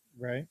brains.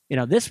 Right. You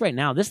know, this right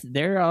now, they're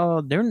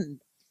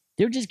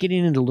just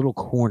getting into little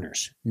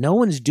corners. No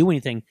one's doing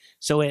anything.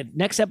 So if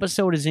next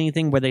episode is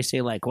anything where they say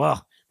like,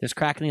 well, there's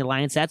cracking the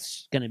alliance,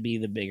 that's going to be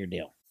the bigger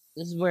deal.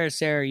 This is where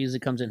Sarah usually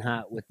comes in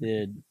hot with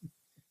the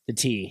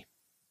T.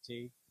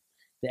 T.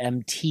 The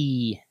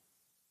MT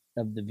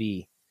of the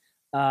V.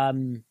 All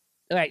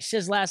right, she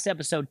says last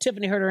episode,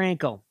 Tiffany hurt her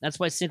ankle. That's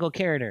why Cinco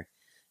carried her.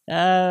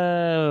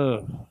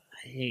 Oh,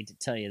 I hate to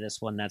tell you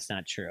this one. That's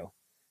not true.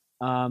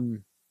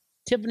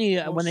 Tiffany,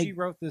 she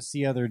wrote this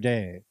the other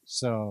day,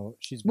 so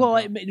she's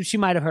she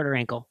might have hurt her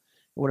ankle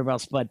or whatever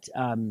else, but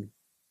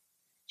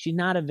she's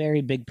not a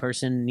very big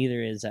person.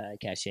 Neither is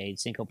Cachet.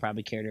 Cinco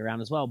probably carried her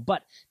around as well.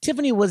 But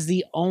Tiffany was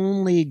the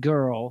only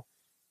girl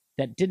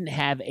that didn't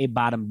have a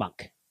bottom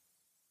bunk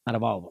out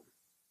of all of them.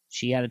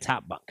 She had a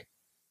top bunk.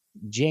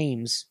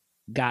 James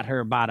got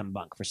her bottom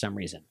bunk for some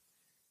reason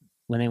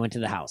when they went to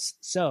the house.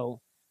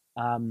 So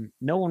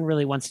no one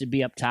really wants to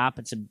be up top.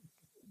 It's a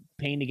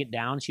pain to get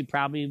down. She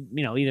probably,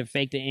 you know, either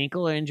faked an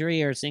ankle or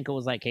injury, or Cinco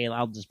was like, hey,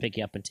 I'll just pick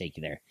you up and take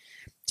you there.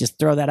 Just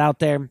throw that out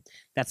there.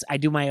 I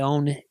do my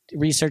own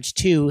research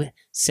too.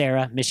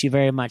 Sarah, miss you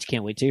very much.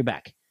 Can't wait till you're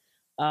back.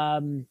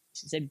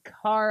 She said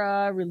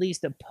Cara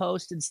released a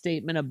posted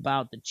statement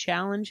about the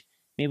challenge.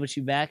 Maybe when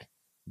she's back.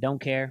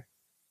 Don't care.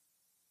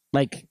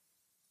 Like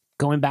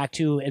going back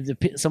to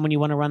someone you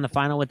want to run the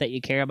final with that you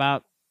care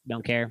about.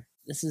 Don't care.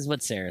 This is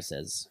what Sarah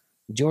says.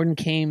 Jordan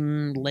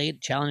came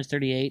late, challenge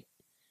 38,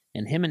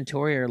 and him and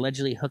Tori are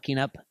allegedly hooking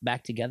up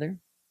back together.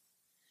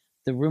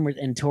 The rumor,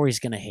 and Tori's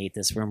going to hate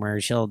this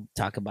rumor. She'll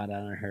talk about it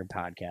on her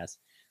podcast.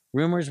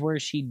 Rumors were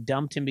she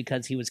dumped him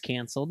because he was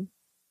canceled.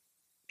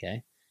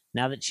 Okay.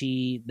 Now that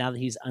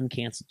he's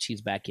uncanceled,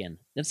 she's back in.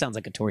 That sounds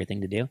like a Tori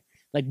thing to do.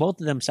 Like both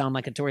of them sound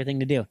like a Tori thing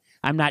to do.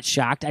 I'm not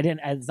shocked.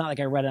 It's not like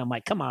I read it. I'm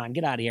like, come on,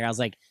 get out of here. I was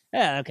like,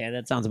 yeah, okay,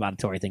 that sounds about a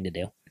Tori thing to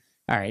do.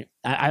 All right,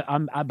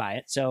 I buy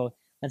it. So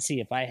let's see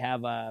if I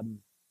have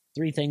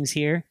 3 things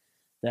here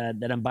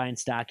that I'm buying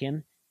stock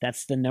in.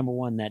 That's the number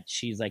one that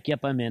she's like,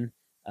 yep, I'm in.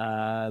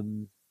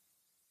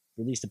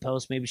 Released a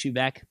post. Maybe she'll be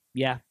back.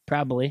 Yeah,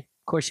 probably.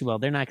 Of course she will.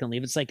 They're not going to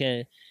leave. It's like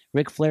a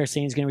Ric Flair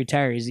saying he's going to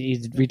retire.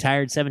 He's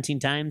retired 17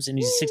 times, and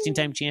he's a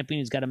 16-time champion.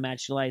 He's got a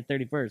match July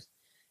 31st.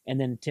 And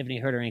then Tiffany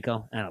hurt her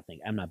ankle.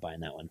 I'm not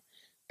buying that one.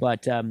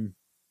 But,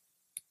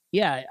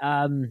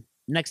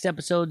 next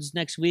episode's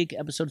next week,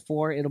 episode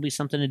 4. It'll be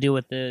something to do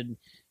with the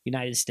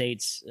United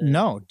States.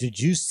 No. Did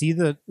you see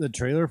the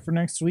trailer for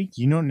next week?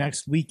 You know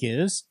next week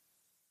is?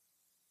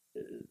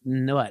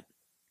 What?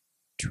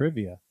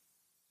 Trivia.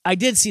 I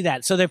did see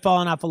that. So they're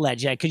falling off a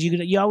ledge. Yeah, because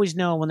you always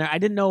know when I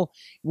didn't know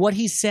what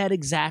he said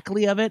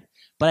exactly of it,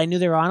 but I knew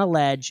they were on a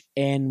ledge.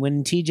 And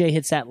when TJ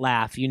hits that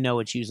laugh, you know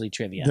it's usually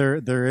trivia.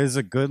 There is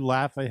a good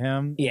laugh at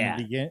him. Yeah.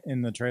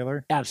 In the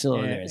trailer.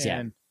 Absolutely, there is.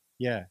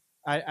 Yeah.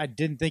 I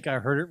didn't think I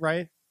heard it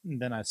right,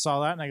 and then I saw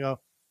that, and I go,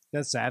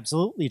 "That's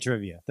absolutely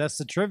trivia. That's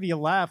the trivia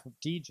laugh of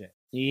TJ."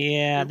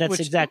 Yeah, that's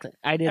exactly.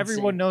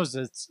 Everyone knows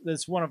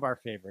it's one of our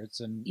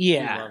favorites, and we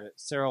love it.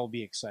 Sarah will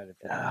be excited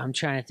for that. I'm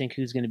trying to think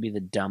who's going to be the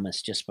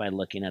dumbest just by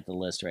looking at the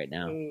list right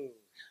now.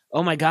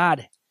 Oh my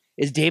God,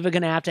 is David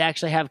going to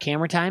actually have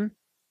camera time,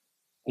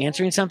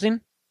 answering something?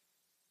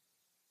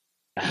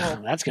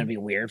 That's going to be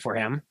weird for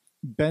him.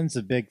 Ben's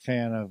a big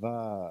fan of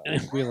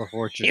Wheel of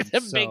Fortune. He's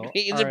a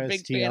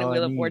big fan of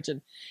Wheel of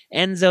Fortune.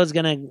 Enzo's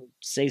going to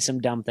say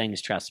some dumb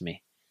things. Trust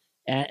me.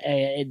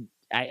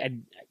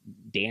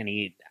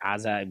 Danny,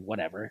 Azza,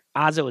 whatever.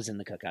 Azza was in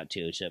the cookout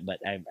too, but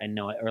I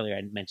know earlier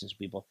I mentioned some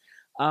people.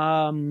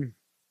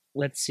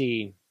 Let's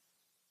see.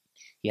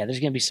 Yeah, there's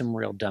going to be some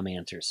real dumb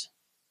answers.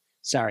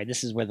 Sorry,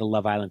 this is where the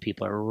Love Island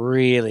people are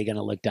really going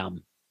to look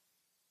dumb.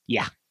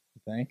 Yeah.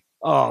 You think?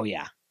 Oh,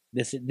 yeah.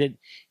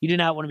 You do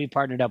not want to be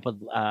partnered up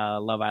with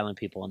Love Island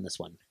people in this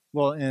one.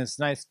 Well, and it's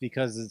nice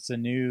because it's a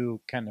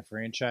new kind of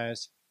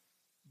franchise.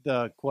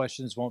 The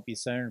questions won't be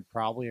centered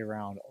probably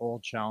around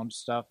old challenge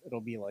stuff. It'll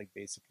be like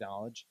basic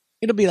knowledge.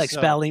 It'll be like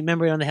spelling.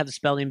 Remember when they have the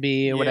spelling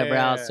bee or whatever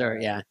else? Or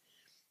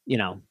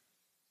there'll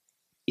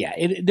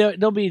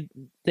be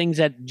things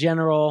that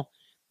general,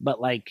 but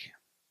like,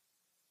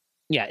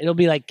 it'll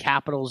be like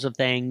capitals of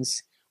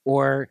things.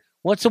 Or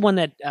what's the one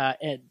that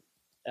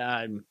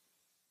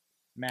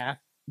math?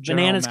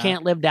 Bananas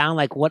can't live down.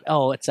 Like what?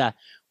 Oh, it's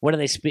what do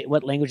they speak?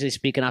 What language do they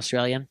speak in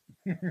Australian?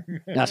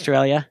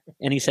 Australia,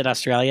 and he said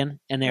Australian,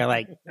 and they're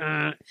like,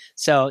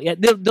 so yeah,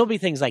 there'll be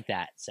things like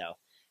that. So,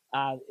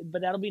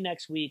 but that'll be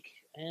next week,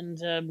 and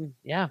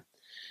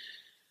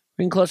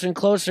getting closer and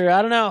closer.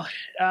 I don't know.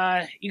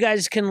 You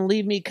guys can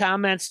leave me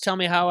comments, tell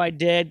me how I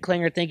did.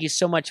 Klinger, thank you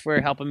so much for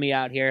helping me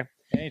out here.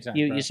 Anytime,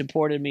 you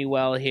supported me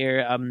well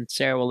here.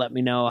 Sarah will let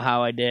me know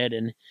how I did,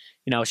 and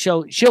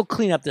she'll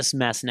clean up this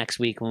mess next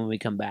week when we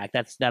come back.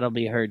 That'll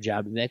be her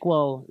job to be like,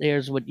 well,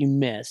 here's what you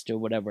missed or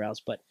whatever else.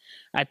 But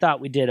I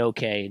thought we did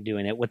okay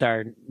doing it with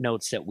our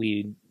notes that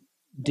we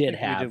did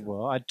have. We did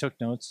well. I took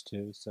notes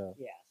too, so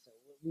yeah. So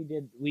we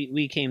did.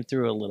 We came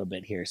through a little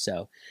bit here.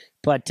 So,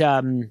 but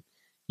tell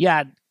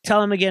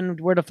them again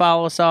where to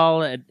follow us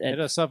all. Hit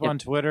us up on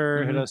Twitter.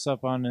 Mm-hmm. Hit us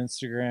up on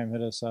Instagram.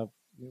 Hit us up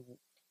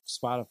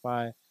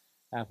Spotify,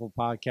 Apple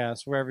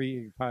Podcasts, wherever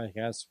you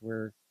podcast.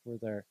 We're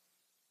there.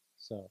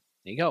 So.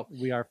 There you go.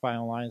 We are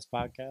Final Lines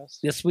Podcast.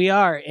 Yes, we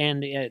are.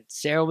 And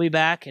Sarah will be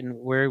back, and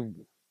we're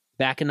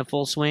back into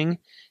full swing.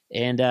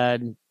 And,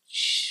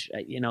 these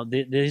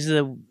are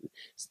the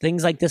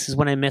things like this is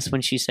when I miss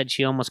when she said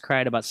she almost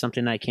cried about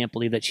something I can't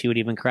believe that she would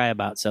even cry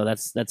about. So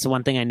that's the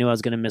one thing I knew I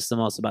was going to miss the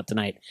most about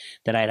tonight,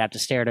 that I'd have to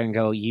stare at her and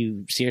go,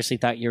 you seriously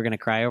thought you were going to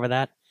cry over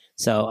that?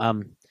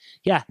 So,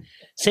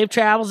 safe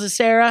travels to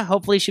Sarah.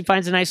 Hopefully she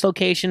finds a nice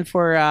location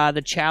for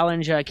the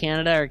Challenge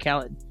Canada or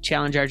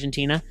Challenge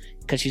Argentina,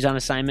 because she's on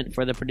assignment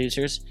for the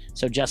producers.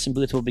 So Justin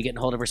Booth will be getting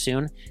hold of her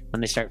soon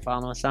when they start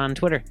following us on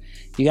Twitter.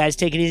 You guys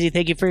take it easy.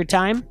 Thank you for your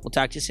time. We'll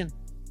talk to you soon.